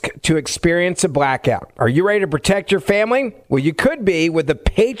risk to experience a blackout. Are you ready to protect your family? Well, you could be with the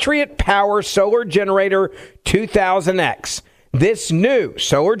Patriot Power Solar Generator 2000X. This new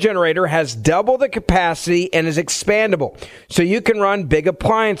solar generator has double the capacity and is expandable, so you can run big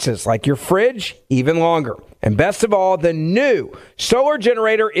appliances like your fridge even longer. And best of all, the new solar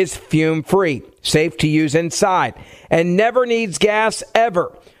generator is fume-free, safe to use inside, and never needs gas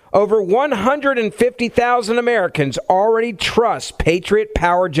ever. Over 150,000 Americans already trust Patriot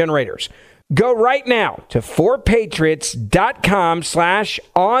Power Generators. Go right now to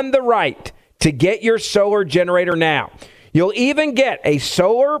 4patriots.com/ontherright to get your solar generator now. You'll even get a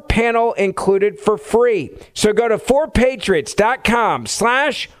solar panel included for free. So go to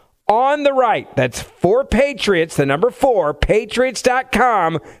 4patriots.com/ontherright. That's 4patriots, the number 4,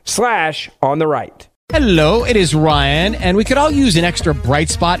 patriots.com/ontherright. Hello, it is Ryan, and we could all use an extra bright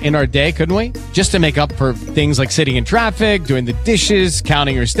spot in our day, couldn't we? Just to make up for things like sitting in traffic, doing the dishes,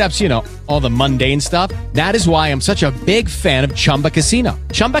 counting your steps, you know, all the mundane stuff. That is why I'm such a big fan of Chumba Casino.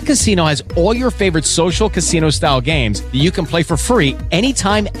 Chumba Casino has all your favorite social casino-style games that you can play for free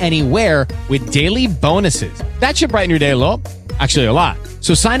anytime, anywhere with daily bonuses. That should brighten your day a little. Actually, a lot.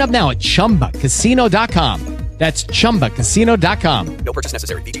 So sign up now at ChumbaCasino.com. That's ChumbaCasino.com. No purchase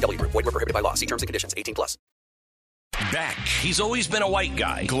necessary. VGW Group. Void where prohibited by law. See terms and conditions. 18+. Beck. He's always been a white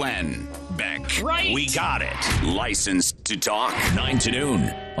guy. Glenn Beck. Right. We got it. Licensed to talk. 9 to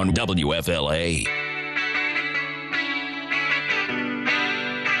noon on WFLA.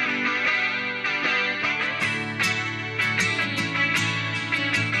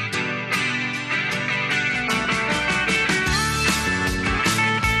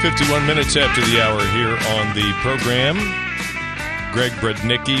 "51 minutes after the hour here on the program. Greg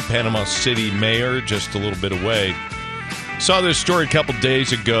Brudnicki, Panama City mayor, just a little bit away. Saw this story a couple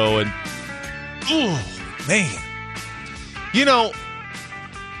days ago, and oh, man. You know,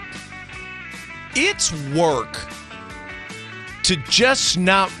 it's work to just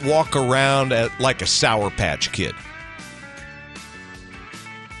not walk around like a Sour Patch Kid.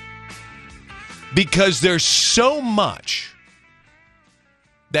 Because there's so much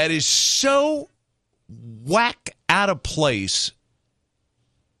that is so whack out of place,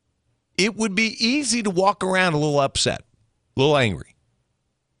 it would be easy to walk around a little upset, a little angry.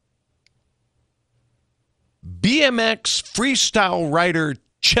 BMX freestyle rider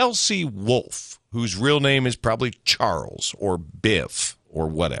Chelsea Wolfe, whose real name is probably Charles or Biff or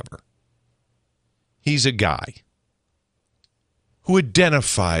whatever. He's a guy who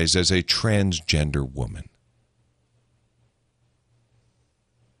identifies as a transgender woman.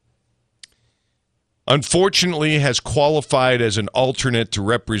 unfortunately has qualified as an alternate to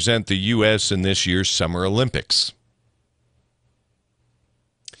represent the U.S. in this year's Summer Olympics.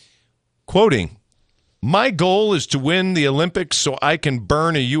 Quoting, "My goal is to win the Olympics so I can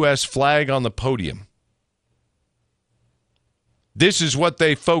burn a U.S. flag on the podium. This is what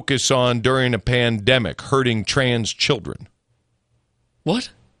they focus on during a pandemic, hurting trans children."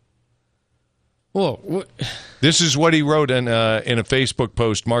 What? Whoa. What? This is what he wrote in a Facebook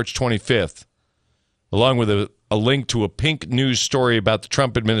post March 25th, along with a link to a Pink News story about the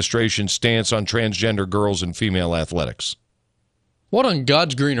Trump administration's stance on transgender girls and female athletics. What on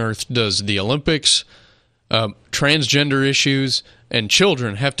God's green earth does the Olympics, transgender issues, and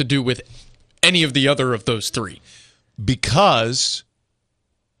children have to do with any of the other of those three? Because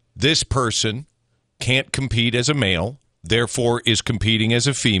this person can't compete as a male, therefore is competing as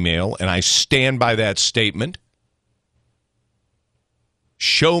a female, and I stand by that statement.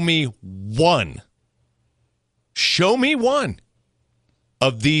 Show me one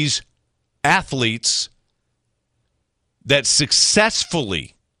of these athletes that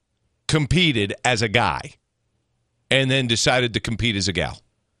successfully competed as a guy and then decided to compete as a gal.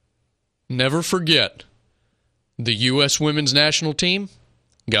 Never forget, the U.S. women's national team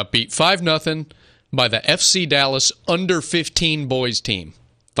got beat 5-0 by the FC Dallas under-15 boys team.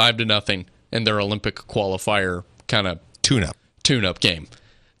 5-0 in their Olympic qualifier kind of tune-up game.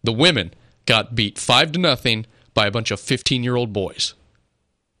 The women got beat 5-0 by a bunch of 15-year-old boys.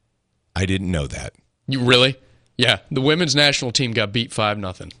 I didn't know that. You really? Yeah, the women's national team got beat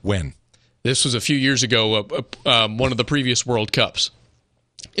 5-0. When? This was a few years ago, one of the previous World Cups.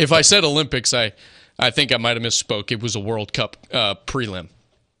 If I said Olympics, I think I might have misspoke. It was a World Cup prelim.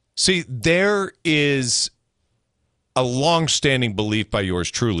 See, there is a long-standing belief by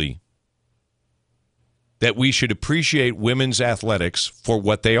yours truly that we should appreciate women's athletics for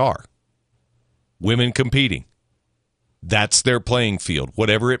what they are. Women competing. That's their playing field,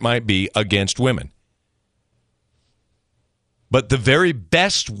 whatever it might be, against women. But the very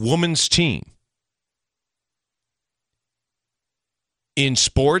best women's team in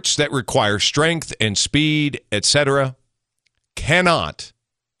sports that require strength and speed, etc., cannot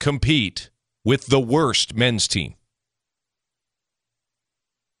compete with the worst men's team.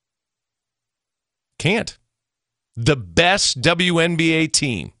 Can't. The best WNBA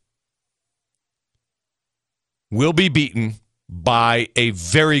team will be beaten by a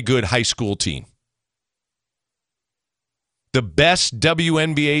very good high school team. The best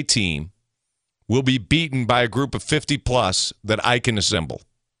WNBA team will be beaten by a group of 50-plus that I can assemble.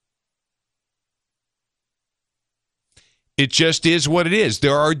 It just is what it is.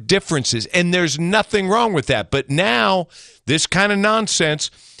 There are differences, and there's nothing wrong with that. But now, this kind of nonsense,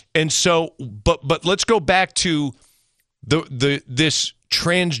 and so, but let's go back to this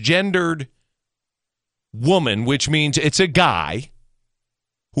transgendered woman, which means it's a guy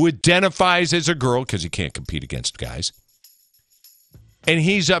who identifies as a girl because he can't compete against guys. And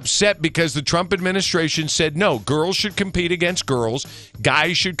he's upset because the Trump administration said, no, girls should compete against girls,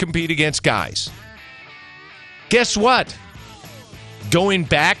 guys should compete against guys. Guess what? Going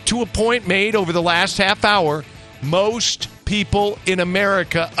back to a point made over the last half hour, most people in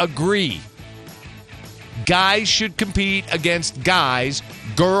America agree. Guys should compete against guys.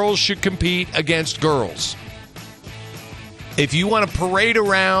 Girls should compete against girls. If you want to parade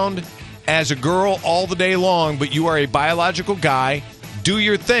around as a girl all the day long, but you are a biological guy, do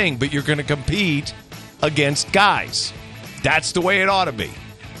your thing, but you're going to compete against guys. That's the way it ought to be.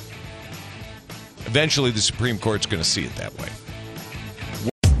 Eventually, the Supreme Court's going to see it that way.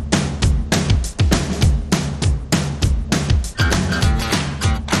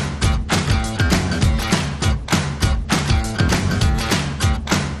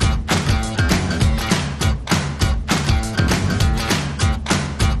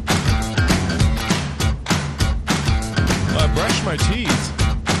 My teeth.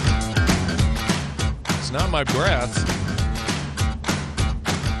 It's not my breath.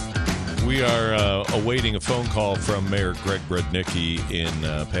 We are awaiting a phone call from Mayor Greg Brudnicki in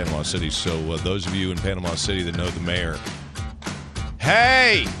Panama City. So those of you in Panama City that know the mayor,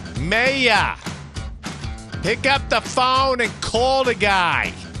 hey, Mayor, pick up the phone and call the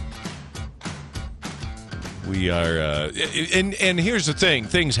guy. We are, and here's the thing: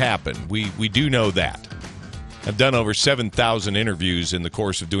 things happen. We do know that. I've done over 7,000 interviews in the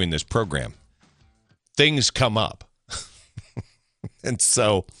course of doing this program. Things come up. And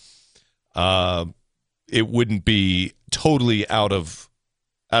so it wouldn't be totally out of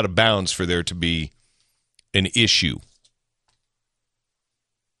bounds for there to be an issue.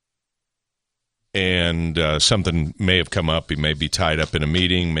 And something may have come up. He may be tied up in a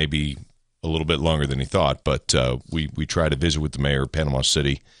meeting, maybe a little bit longer than he thought, but we try to visit with the mayor of Panama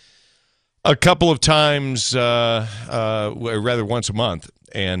City a couple of times, rather once a month,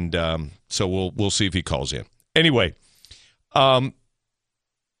 and so we'll see if he calls in. Anyway,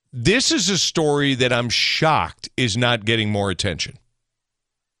 this is a story that I'm shocked is not getting more attention.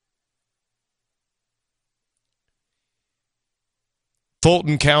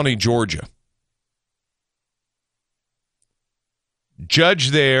 Fulton County, Georgia. Judge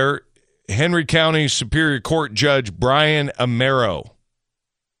there, Henry County Superior Court Judge Brian Amaro,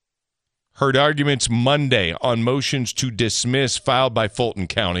 heard arguments Monday on motions to dismiss filed by Fulton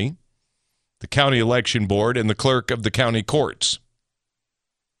County, the county election board, and the clerk of the county courts.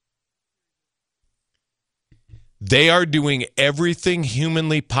 They are doing everything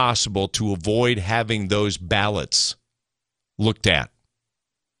humanly possible to avoid having those ballots looked at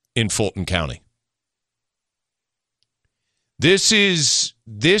in Fulton County. This is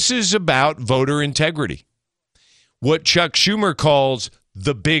about voter integrity. What Chuck Schumer calls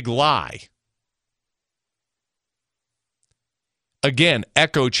the big lie. Again,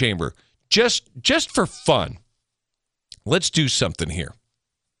 echo chamber. Just for fun, let's do something here.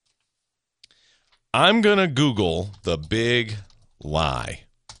 I'm going to Google the big lie.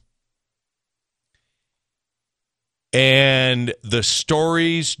 And the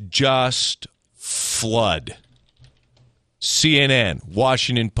stories just flood. CNN,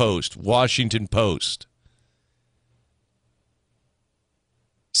 Washington Post,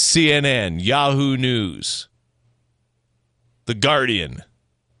 CNN, Yahoo News, The Guardian,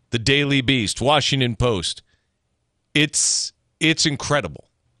 The Daily Beast, Washington Post. It's incredible.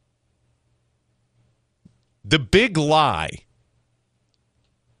 The big lie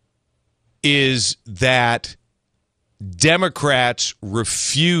is that Democrats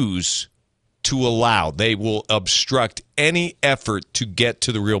refuse to allow, they will obstruct any effort to get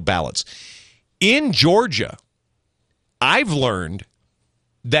to the real ballots. In Georgia, I've learned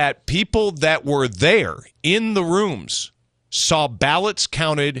that people that were there in the rooms saw ballots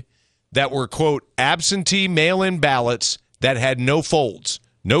counted that were, quote, absentee mail-in ballots that had no folds,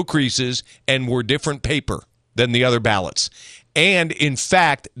 no creases, and were different paper than the other ballots. And, in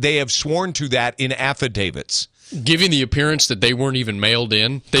fact, they have sworn to that in affidavits. Giving the appearance that they weren't even mailed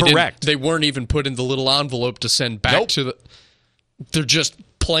in. Correct. They weren't even put in the little envelope to send back to the... They're just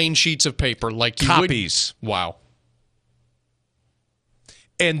plain sheets of paper. Like you copies. Wow.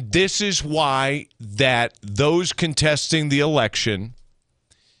 And this is why that those contesting the election,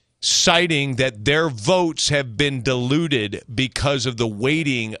 citing that their votes have been diluted because of the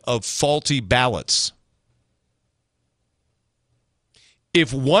weighting of faulty ballots.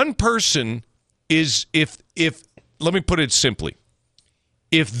 If one person is, if let me put it simply,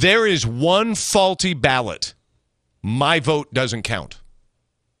 if there is one faulty ballot, my vote doesn't count.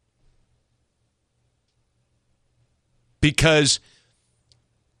 Because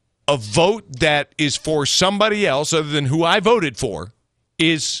a vote that is for somebody else other than who I voted for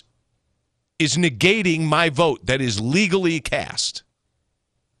is negating my vote that is legally cast.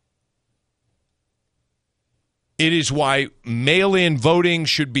 It is why mail-in voting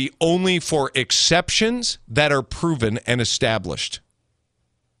should be only for exceptions that are proven and established.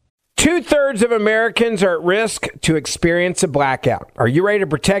 2/3 of Americans are at risk to experience a blackout. Are you ready to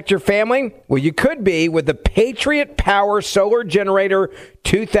protect your family? Well, you could be with the Patriot Power Solar Generator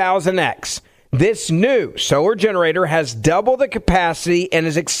 2000X. This new solar generator has double the capacity and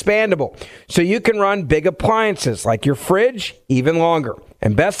is expandable, so you can run big appliances like your fridge even longer.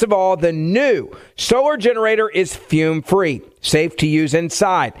 And best of all, the new solar generator is fume-free, safe to use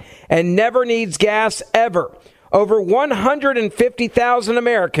inside, and never needs gas ever. Over 150,000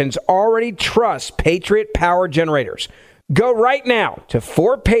 Americans already trust Patriot Power Generators. Go right now to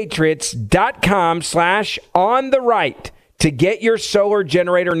 4patriots.com/ontherright to get your solar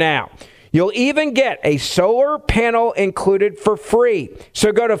generator now. You'll even get a solar panel included for free.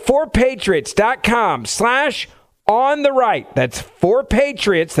 So go to 4patriots.com/ontherright. That's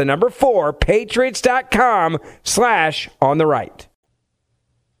 4patriots, the number 4, patriots.com/ontherright.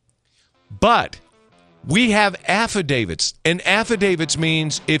 But we have affidavits, and affidavits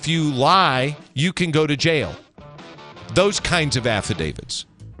means if you lie, you can go to jail. Those kinds of affidavits.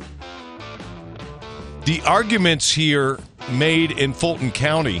 The arguments here made in Fulton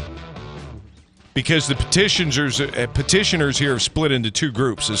County, because the petitioners here have split into two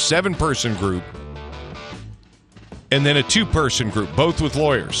groups, a 7-person group and then a 2-person group, both with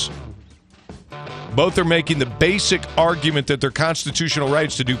lawyers. Both are making the basic argument that their constitutional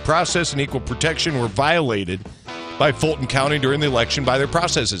rights to due process and equal protection were violated by Fulton County during the election by their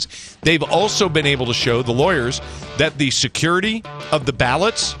processes. They've also been able to show, the lawyers, that the security of the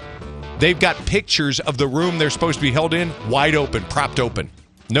ballots They've got pictures of the room they're supposed to be held in, wide open, propped open.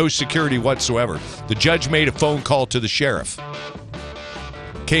 No security whatsoever. The judge made a phone call to the sheriff.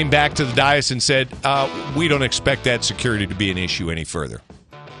 Came back to the dais and said, we don't expect that security to be an issue any further.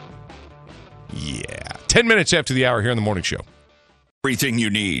 Yeah. 10 minutes after the hour here on The Morning Show. Everything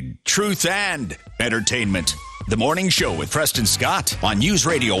you need, truth and entertainment. The Morning Show with Preston Scott on News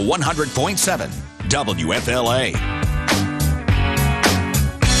Radio 100.7 WFLA.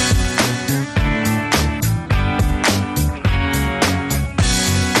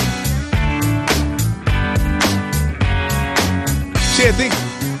 See, I think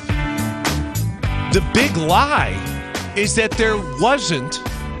the big lie is that there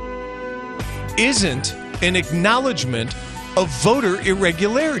isn't an acknowledgement of voting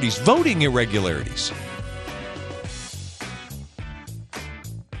irregularities.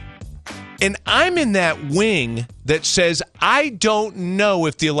 And I'm in that wing that says, I don't know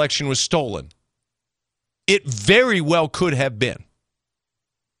if the election was stolen. It very well could have been.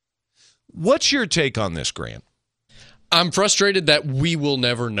 What's your take on this, Grant? I'm frustrated that we will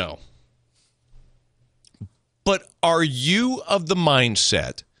never know. But are you of the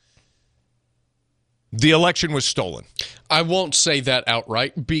mindset the election was stolen? I won't say that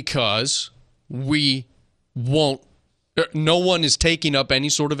outright because we won't. No one is taking up any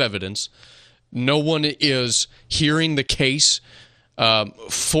sort of evidence. No one is hearing the case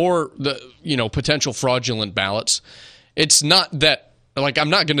for the potential fraudulent ballots. It's not that, like, I'm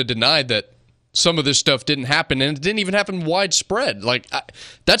not going to deny that some of this stuff didn't happen, and it didn't even happen widespread.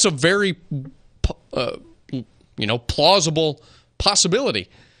 That's a very plausible possibility.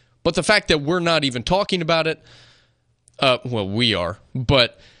 But the fact that we're not even talking about it, well, we are.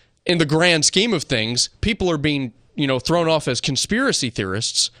 But in the grand scheme of things, people are being, thrown off as conspiracy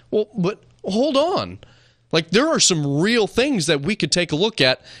theorists. Well, but hold on. There are some real things that we could take a look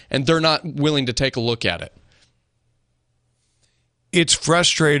at, and they're not willing to take a look at it. It's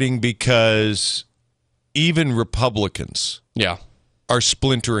frustrating because even Republicans are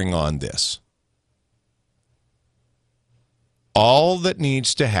splintering on this. All that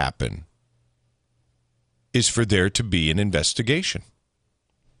needs to happen is for there to be an investigation.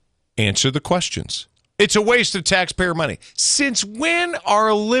 Answer the questions. It's a waste of taxpayer money. Since when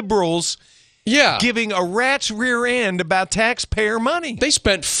are liberals giving a rat's rear end about taxpayer money? They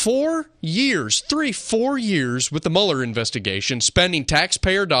spent 4 years with the Mueller investigation, spending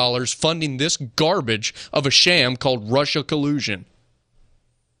taxpayer dollars funding this garbage of a sham called Russia collusion.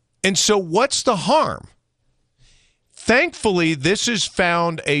 And so what's the harm? Thankfully, this has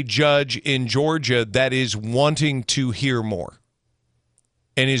found a judge in Georgia that is wanting to hear more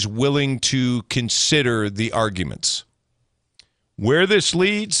and is willing to consider the arguments. Where this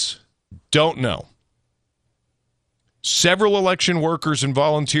leads, don't know. Several election workers and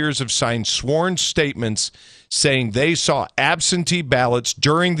volunteers have signed sworn statements saying they saw absentee ballots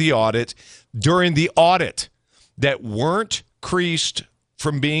during the audit that weren't creased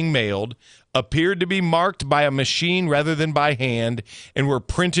from being mailed, appeared to be marked by a machine rather than by hand, and were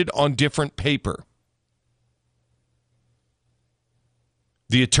printed on different paper.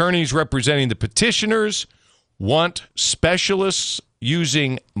 The attorneys representing the petitioners want specialists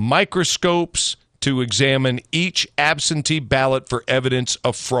using microscopes to examine each absentee ballot for evidence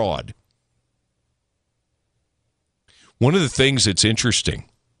of fraud. One of the things that's interesting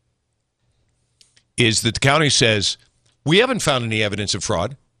is that the county says, we haven't found any evidence of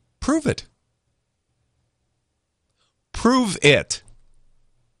fraud. Prove it. Prove it.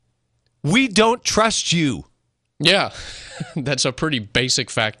 We don't trust you. Yeah, that's a pretty basic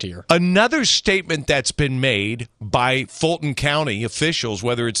fact here. Another statement that's been made by Fulton County officials,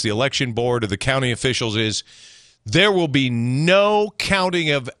 whether it's the election board or the county officials, is there will be no counting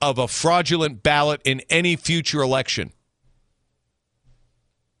of a fraudulent ballot in any future election.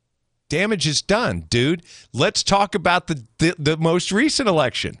 Damage is done, dude. Let's talk about the most recent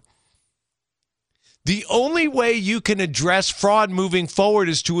election. The only way you can address fraud moving forward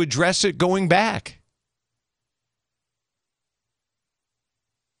is to address it going back.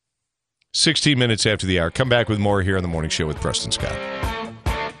 16 minutes after the hour. Come back with more here on The Morning Show with Preston Scott.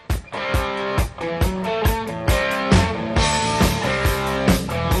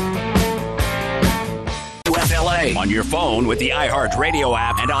 WFLA on your phone with the iHeartRadio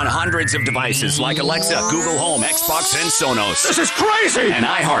app and on hundreds of devices like Alexa, Google Home, Xbox, and Sonos. This is crazy! And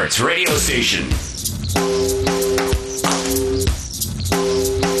iHeart's radio station.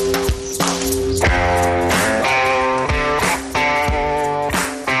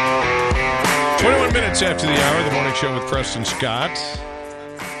 After the hour, The Morning Show with Preston Scott.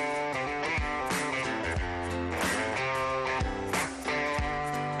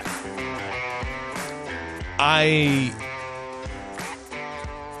 I'm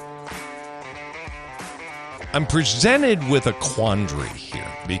presented with a quandary here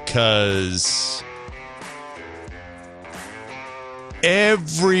because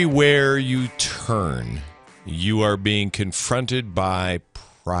everywhere you turn, you are being confronted by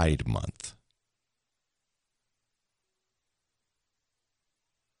Pride Month.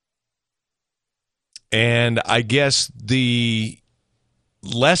 And I guess the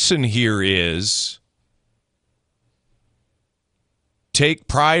lesson here is take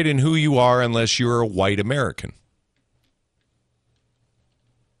pride in who you are unless you're a white American.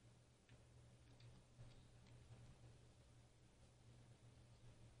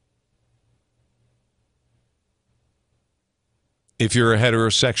 If you're a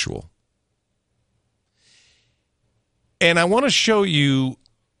heterosexual. And I want to show you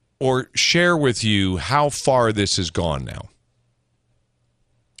or share with you how far this has gone now.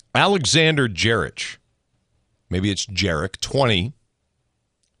 Alexander Jarrich, maybe it's Jarek, 20,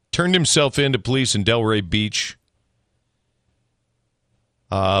 turned himself in to police in Delray Beach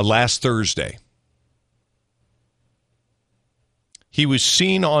last Thursday. He was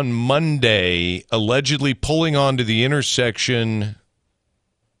seen on Monday allegedly pulling onto the intersection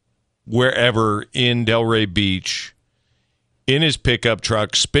wherever in Delray Beach in his pickup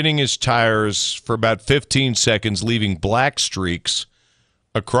truck, spinning his tires for about 15 seconds, leaving black streaks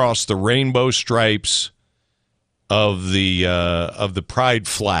across the rainbow stripes of the pride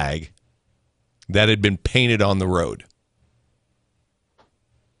flag that had been painted on the road.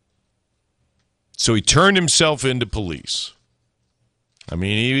 So he turned himself into police. I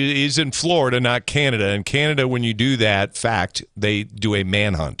mean, he's in Florida, not Canada. In Canada, when you do that, they do a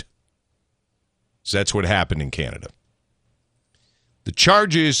manhunt. So that's what happened in Canada. The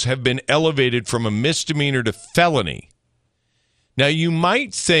charges have been elevated from a misdemeanor to felony. Now, you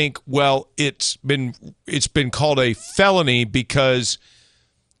might think, well, it's been called a felony because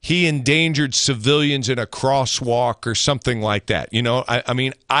he endangered civilians in a crosswalk or something like that. You know, I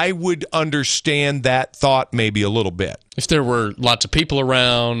mean, I would understand that thought maybe a little bit. If there were lots of people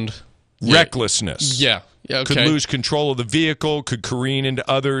around. Recklessness. Yeah. Okay. Could lose control of the vehicle, could careen into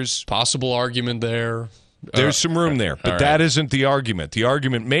others. Possible argument there. There's some room there, but that isn't the argument. The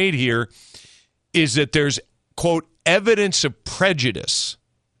argument made here is that there's, quote, evidence of prejudice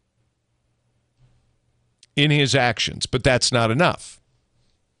in his actions, but that's not enough.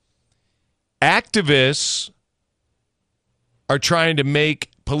 Activists are trying to make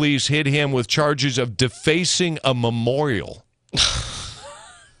police hit him with charges of defacing a memorial.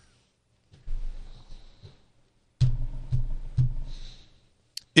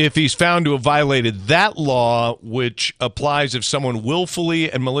 If he's found to have violated that law, which applies if someone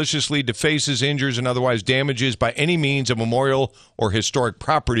willfully and maliciously defaces, injures, and otherwise damages by any means a memorial or historic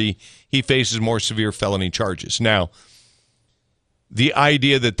property, he faces more severe felony charges. Now, the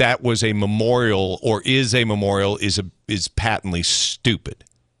idea that that was a memorial or is a memorial is patently stupid.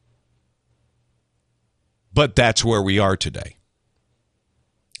 But that's where we are today.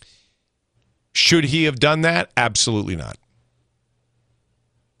 Should he have done that? Absolutely not.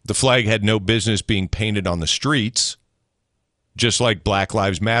 The flag had no business being painted on the streets, just like Black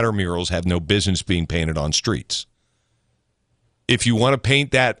Lives Matter murals have no business being painted on streets. If you want to paint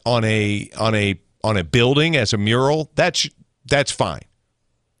that on a building as a mural, that's fine.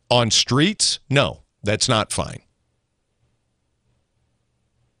 On streets, no, that's not fine.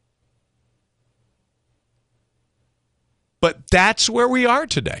 But that's where we are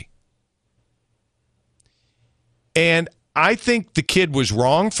today. And I think the kid was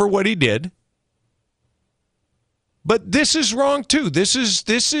wrong for what he did. But this is wrong too. This is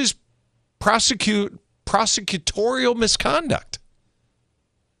prosecutorial misconduct.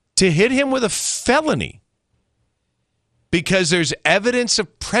 To hit him with a felony because there's evidence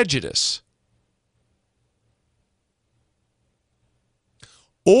of prejudice.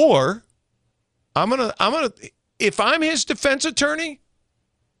 Or if I'm his defense attorney,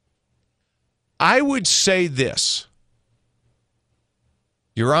 I would say this.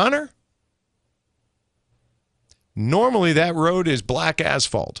 Your Honor, normally that road is black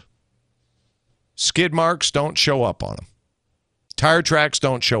asphalt. Skid marks don't show up on them. Tire tracks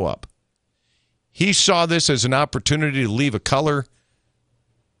don't show up. He saw this as an opportunity to leave a color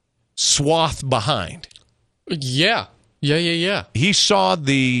swath behind. Yeah. He saw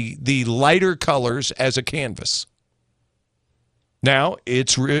the lighter colors as a canvas. Now,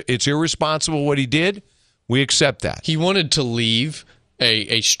 it's irresponsible what he did. We accept that. He wanted to leave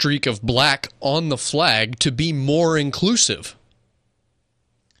a streak of black on the flag to be more inclusive.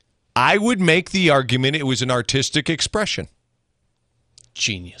 I would make the argument it was an artistic expression.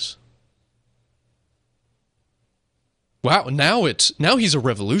 Genius. Wow, now he's a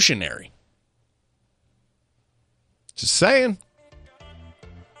revolutionary. Just saying.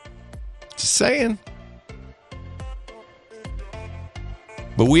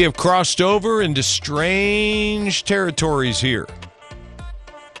 But we have crossed over into strange territories here.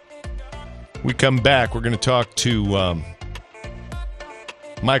 We come back, we're going to talk to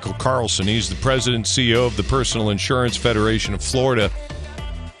Michael Carlson. He's the president and CEO of the Personal Insurance Federation of Florida.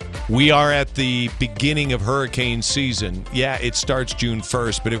 We are at the beginning of hurricane season. Yeah, it starts June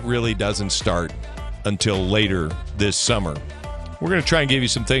 1st, but it really doesn't start until later this summer. We're going to try and give you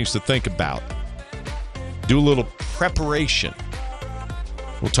some things to think about. Do a little preparation.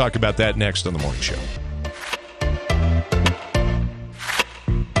 We'll talk about that next on The Morning Show.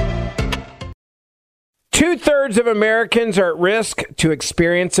 Two-thirds of Americans are at risk to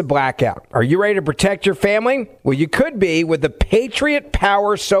experience a blackout. Are you ready to protect your family? Well, you could be with the Patriot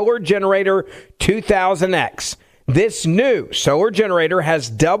Power Solar Generator 2000X. This new solar generator has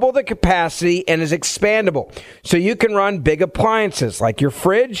double the capacity and is expandable, so you can run big appliances like your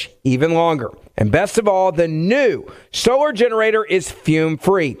fridge even longer. And best of all, the new solar generator is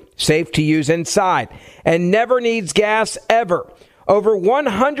fume-free, safe to use inside, and never needs gas ever. Over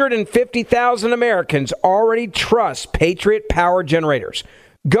 150,000 Americans already trust Patriot Power Generators.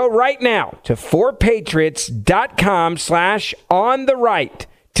 Go right now to 4patriots.com/ontherright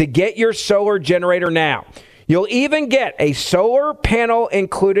to get your solar generator now. You'll even get a solar panel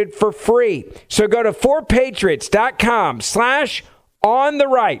included for free. So go to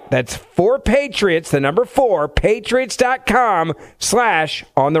 4patriots.com/ontherright. That's 4patriots, the number 4,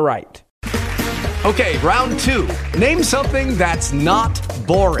 patriots.com/ontherright. Okay, round 2. Name something that's not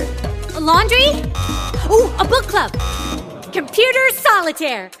boring. A laundry? Ooh, a book club. Computer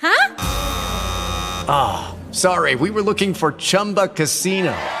solitaire, huh? Ah, sorry, we were looking for Chumba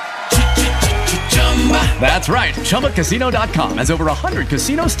Casino. That's right, ChumbaCasino.com has over 100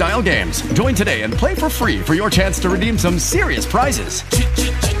 casino-style games. Join today and play for free for your chance to redeem some serious prizes.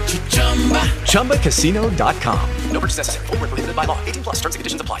 ChumbaCasino.com. No purchase necessary. Void where prohibited by law. 18+. Terms and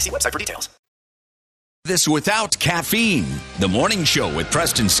conditions apply. See website for details. This without caffeine. The Morning Show with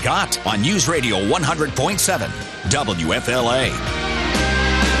Preston Scott on News Radio 100.7 WFLA.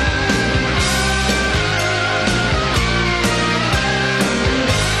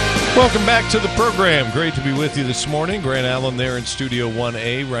 Welcome back to the program. Great to be with you this morning. Grant Allen there in Studio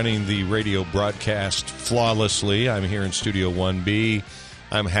 1A running the radio broadcast flawlessly. I'm here in Studio 1B.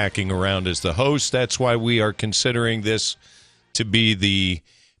 I'm hacking around as the host. That's why we are considering this to be the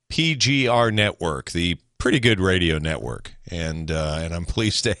PGR network, the pretty good radio network. And I'm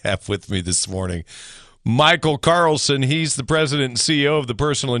pleased to have with me this morning Michael Carlson. He's the president and CEO of the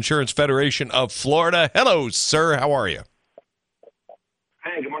Personal Insurance Federation of Florida. Hello, sir. How are you?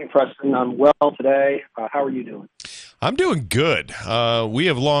 Hey, good morning, Preston. I'm well today. How are you doing? I'm doing good. We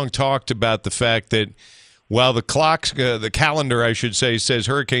have long talked about the fact that while the calendar, I should say, says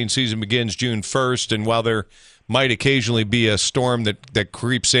hurricane season begins June 1st, and while there might occasionally be a storm that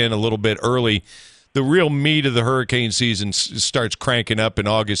creeps in a little bit early, the real meat of the hurricane season starts cranking up in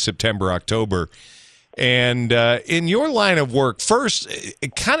August, September, October. And in your line of work, first,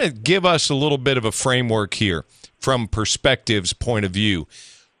 kind of give us a little bit of a framework here from Perspective's point of view.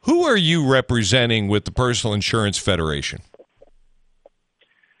 Who are you representing with the Personal Insurance Federation?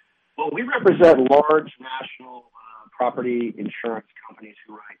 Well, we represent large national property insurance companies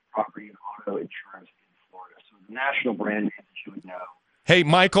who write property and auto insurance in Florida. So the national brand name that you would know. Hey,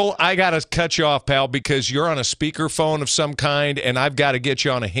 Michael, I got to cut you off, pal, because you're on a speakerphone of some kind, and I've got to get you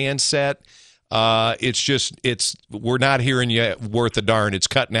on a handset. We're not hearing you worth a darn. It's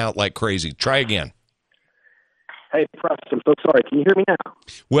cutting out like crazy. Try again. Hey, Preston, I'm so sorry. Can you hear me now?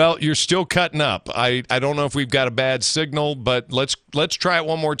 Well, you're still cutting up. I don't know if we've got a bad signal, but let's try it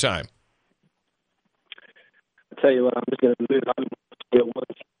one more time. I'll tell you what, I'm just going to move on.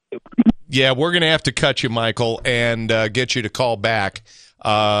 Yeah, we're going to have to cut you, Michael, and get you to call back.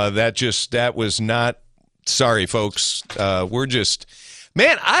 That was not – sorry, folks. We're just –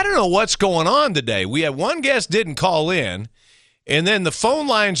 man, I don't know what's going on today. We had one guest didn't call in, and then the phone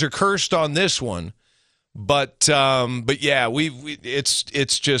lines are cursed on this one. But yeah,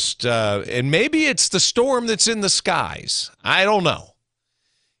 it's just and maybe it's the storm that's in the skies. I don't know.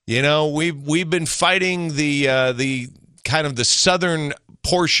 You know, we've been fighting the kind of the southern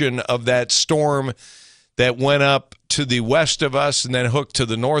portion of that storm that went up to the west of us and then hooked to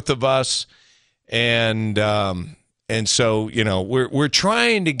the north of us, and so you know we're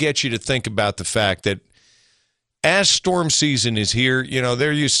trying to get you to think about the fact that as storm season is here, you know,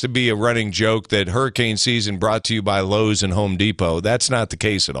 there used to be a running joke that hurricane season brought to you by Lowe's and Home Depot. That's not the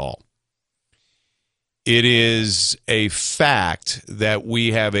case at all. It is a fact that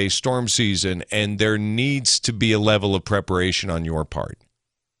we have a storm season, and there needs to be a level of preparation on your part.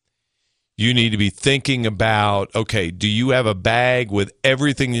 You need to be thinking about, okay, do you have a bag with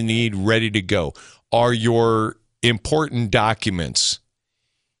everything you need ready to go? Are your important documents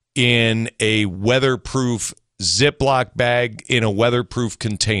in a weatherproof Ziploc bag in a weatherproof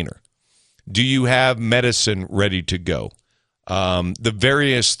container? Do you have medicine ready to go? The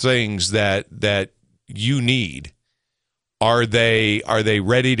various things that you need, are they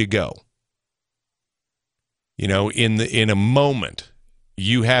ready to go? You know, in a moment,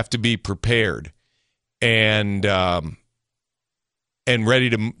 you have to be prepared and ready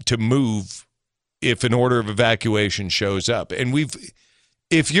to move if an order of evacuation shows up. And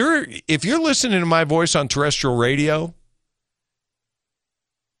if you're listening to my voice on terrestrial radio,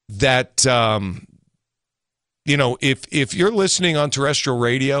 that if you're listening on terrestrial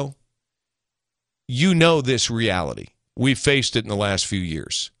radio, you know this reality. We've faced it in the last few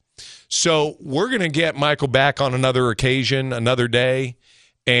years. So we're going to get Michael back on another occasion, another day,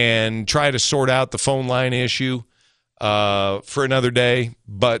 and try to sort out the phone line issue for another day.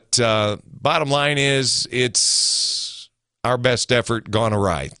 But bottom line is, it's our best effort gone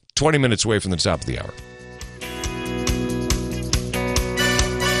awry. 20 minutes away from the top of the hour.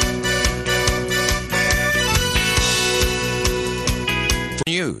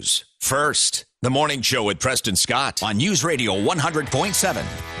 News first. The Morning Show with Preston Scott on News Radio 100.7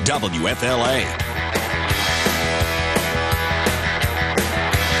 WFLA.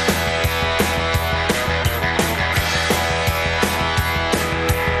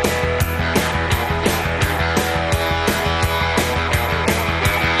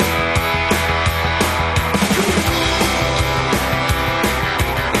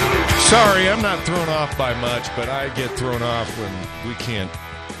 Sorry, I'm not thrown off by much, but I get thrown off when we can't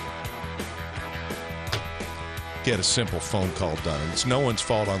get a simple phone call done. It's no one's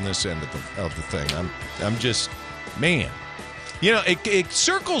fault on this end of the thing. I'm just, man. You know, it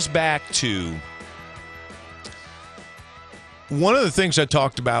circles back to one of the things I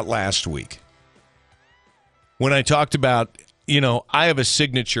talked about last week when I talked about, I have a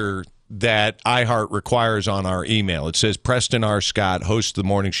signature that iHeart requires on our email. It says Preston R. Scott, host the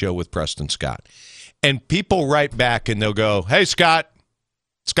morning show with Preston Scott. And people write back and they'll go, hey, Scott.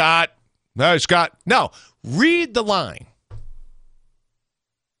 No, Scott. No, read the line.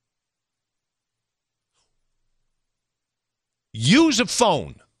 Use a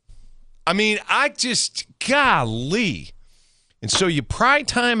phone. I mean, golly. And so you pry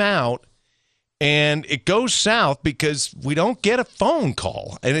time out, and it goes south because we don't get a phone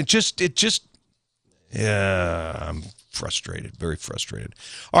call. And I'm frustrated, very frustrated.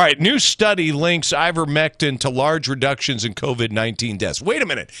 All right, new study links ivermectin to large reductions in COVID-19 deaths. Wait a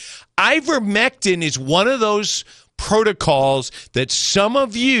minute. Ivermectin is one of those protocols that some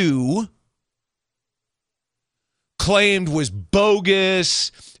of you claimed was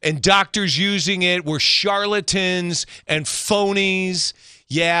bogus, and doctors using it were charlatans and phonies.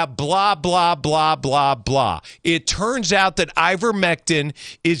 Yeah, blah, blah, blah, blah, blah. It turns out that ivermectin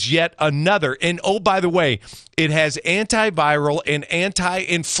is yet another. And, oh, by the way, it has antiviral and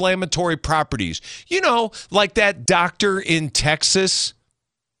anti-inflammatory properties. You know, like that doctor in Texas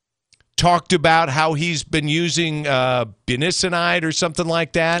talked about how he's been using budesonide or something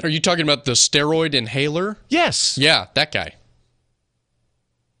like that. Are you talking about the steroid inhaler? Yes. Yeah, that guy.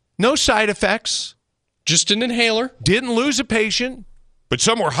 No side effects. Just an inhaler. Didn't lose a patient. But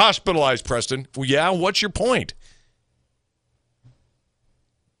some were hospitalized, Preston. Well, yeah, what's your point?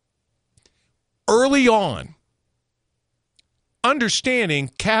 Early on, understanding,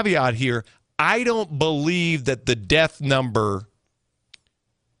 caveat here, I don't believe that the death number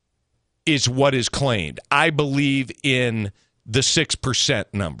is what is claimed. I believe in the 6%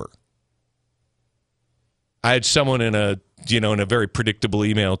 number. I had someone in a very predictable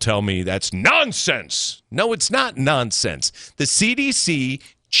email tell me that's nonsense. No, it's not nonsense. The CDC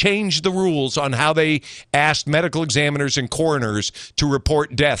changed the rules on how they asked medical examiners and coroners to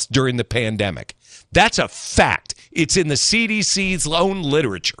report deaths during the pandemic. That's a fact. It's in the CDC's own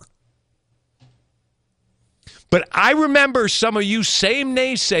literature. But I remember some of you same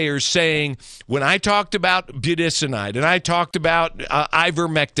naysayers saying, when I talked about budesonide and I talked about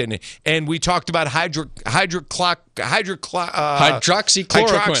ivermectin and we talked about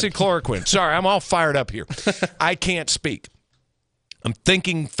hydroxychloroquine. Sorry, I'm all fired up here. I can't speak. I'm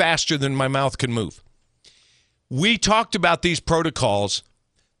thinking faster than my mouth can move. We talked about these protocols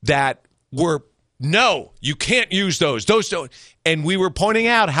that were, no, you can't use those. Those don't. And we were pointing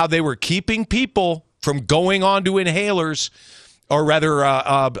out how they were keeping people from going on to inhalers or rather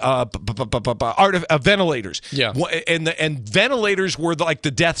ventilators. Yeah. And ventilators were like the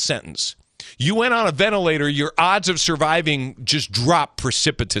death sentence. You went on a ventilator, your odds of surviving just dropped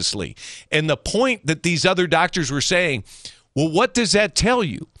precipitously. And the point that these other doctors were saying, well, what does that tell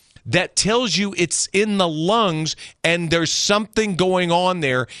you? That tells you it's in the lungs and there's something going on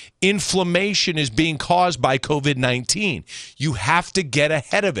there. Inflammation is being caused by COVID-19. You have to get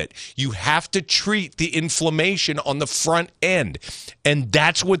ahead of it. You have to treat the inflammation on the front end. And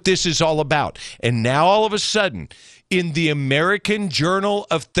that's what this is all about. And now all of a sudden, in the American Journal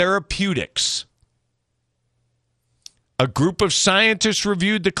of Therapeutics, a group of scientists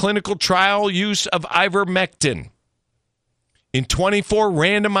reviewed the clinical trial use of ivermectin in 24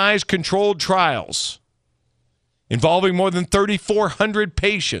 randomized controlled trials involving more than 3,400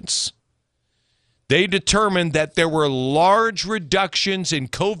 patients. They determined that there were large reductions in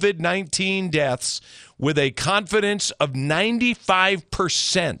COVID-19 deaths with a confidence of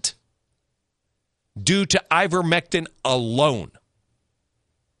 95% due to ivermectin alone.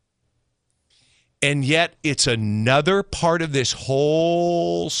 And yet it's another part of this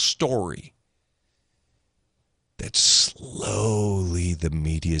whole story that slowly the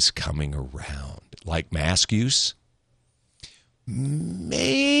media is coming around. Like mask use,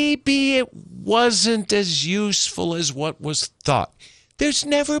 maybe it wasn't as useful as what was thought. There's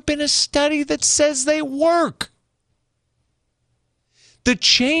never been a study that says they work. The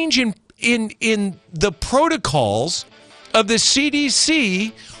change in the protocols of the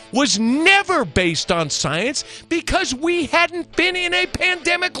CDC was never based on science because we hadn't been in a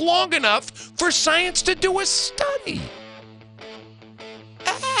pandemic long enough for science to do a study.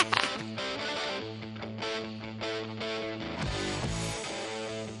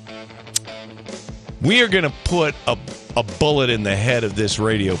 We are going to put a bullet in the head of this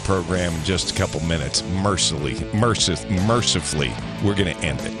radio program in just a couple minutes. Mercifully, we're going to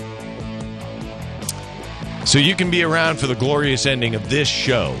end it. So you can be around for the glorious ending of this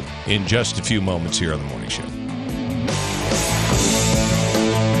show in just a few moments here on The Morning Show.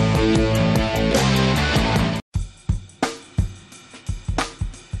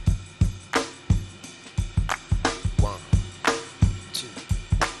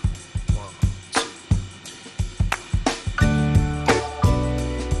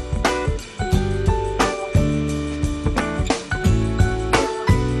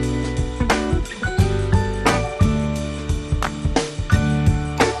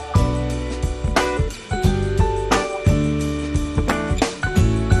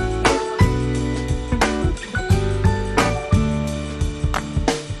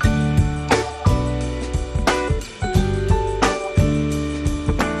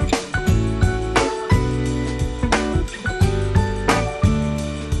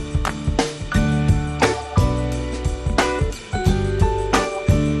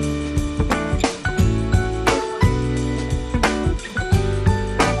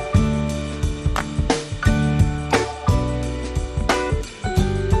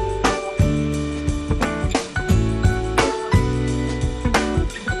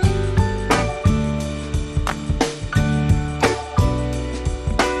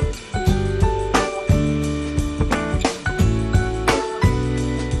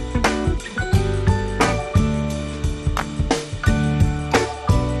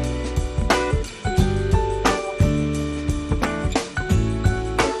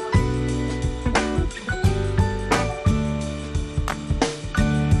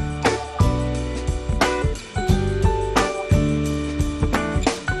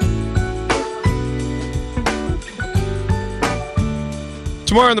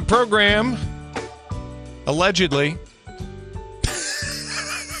 Tomorrow on the program, allegedly,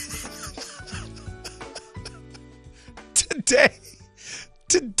 today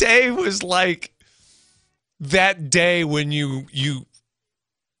was like that day when you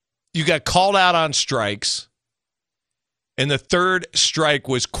got called out on strikes, and the third strike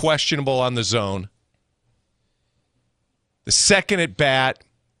was questionable on the zone. The second at bat,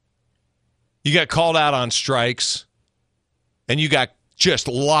 you got called out on strikes, and you got just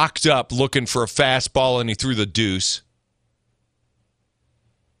locked up looking for a fastball, and he threw the deuce.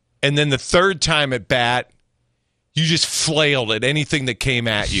 And then the third time at bat, you just flailed at anything that came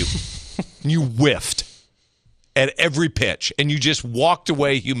at you. You whiffed at every pitch, and you just walked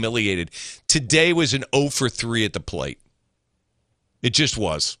away humiliated. Today was an 0 for 3 at the plate. It just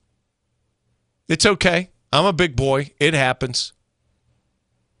was. It's okay. I'm a big boy. It happens.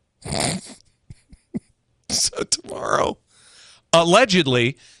 So tomorrow,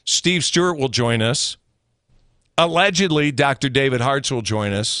 allegedly, Steve Stewart will join us. Allegedly, Dr. David Hartz will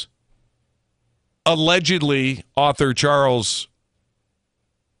join us. Allegedly, author Charles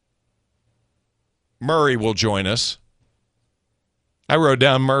Murray will join us. I wrote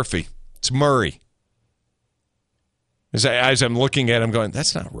down Murphy. It's Murray. As I'm looking at him going,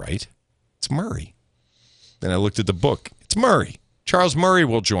 that's not right. It's Murray. Then I looked at the book. It's Murray. Charles Murray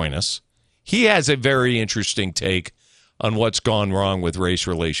will join us. He has a very interesting take on what's gone wrong with race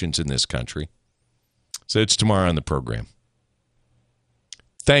relations in this country. So it's tomorrow on the program.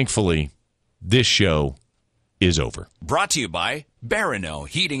 Thankfully, this show is over. Brought to you by Barano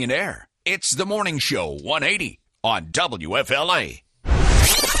Heating and Air. It's the Morning Show 180 on WFLA.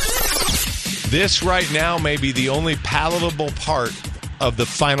 This right now may be the only palatable part of the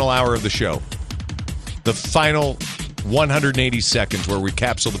final hour of the show. The final 180 seconds where we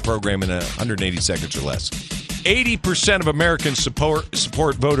capsule the program in 180 seconds or less. 80% of Americans support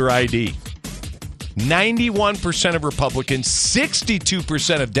voter ID. 91% of Republicans,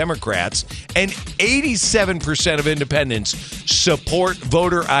 62% of Democrats, and 87% of independents support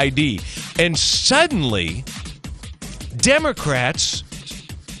voter ID. And suddenly, Democrats,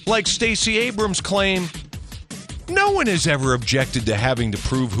 like Stacey Abrams, claim no one has ever objected to having to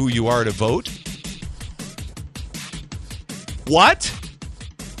prove who you are to vote. What?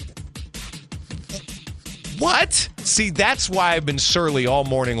 What? See, that's why I've been surly all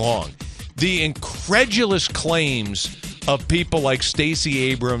morning long. The incredulous claims of people like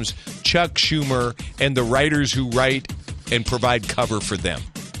Stacey Abrams, Chuck Schumer, and the writers who write and provide cover for them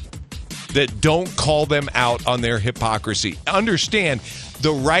that don't call them out on their hypocrisy. Understand,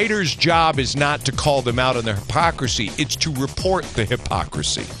 the writer's job is not to call them out on their hypocrisy. It's to report the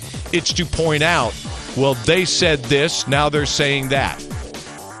hypocrisy. It's to point out, well, they said this, now they're saying that.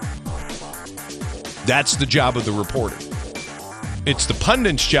 That's the job of the reporter. It's the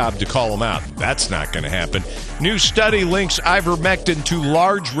pundit's job to call them out. That's not going to happen. New study links ivermectin to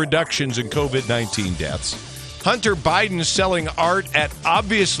large reductions in COVID-19 deaths. Hunter Biden selling art at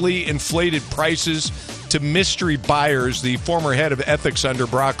obviously inflated prices to mystery buyers. The former head of ethics under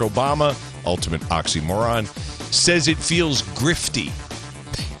Barack Obama, ultimate oxymoron, says it feels grifty.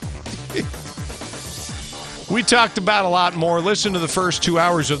 We talked about a lot more. Listen to the first 2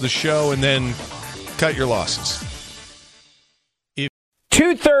 hours of the show and then cut your losses.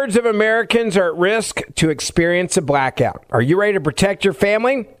 2/3 of Americans are at risk to experience a blackout. Are you ready to protect your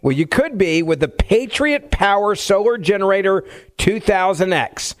family? Well, you could be with the Patriot Power Solar Generator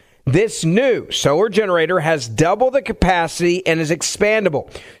 2000X. This new solar generator has double the capacity and is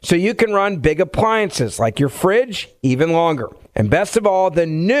expandable, so you can run big appliances like your fridge even longer. And best of all, the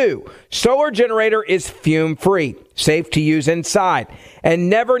new solar generator is fume-free, safe to use inside, and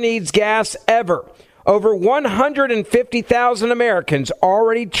never needs gas ever. Over 150,000 Americans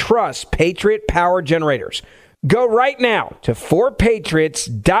already trust Patriot Power Generators. Go right now to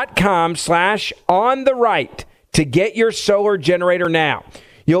 4patriots.com/ontherright to get your solar generator now.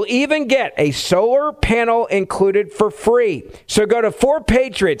 You'll even get a solar panel included for free. So go to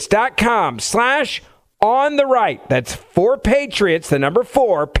 4patriots.com/ontherright. That's 4patriots, the number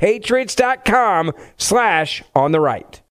 4, patriots.com/ontherright.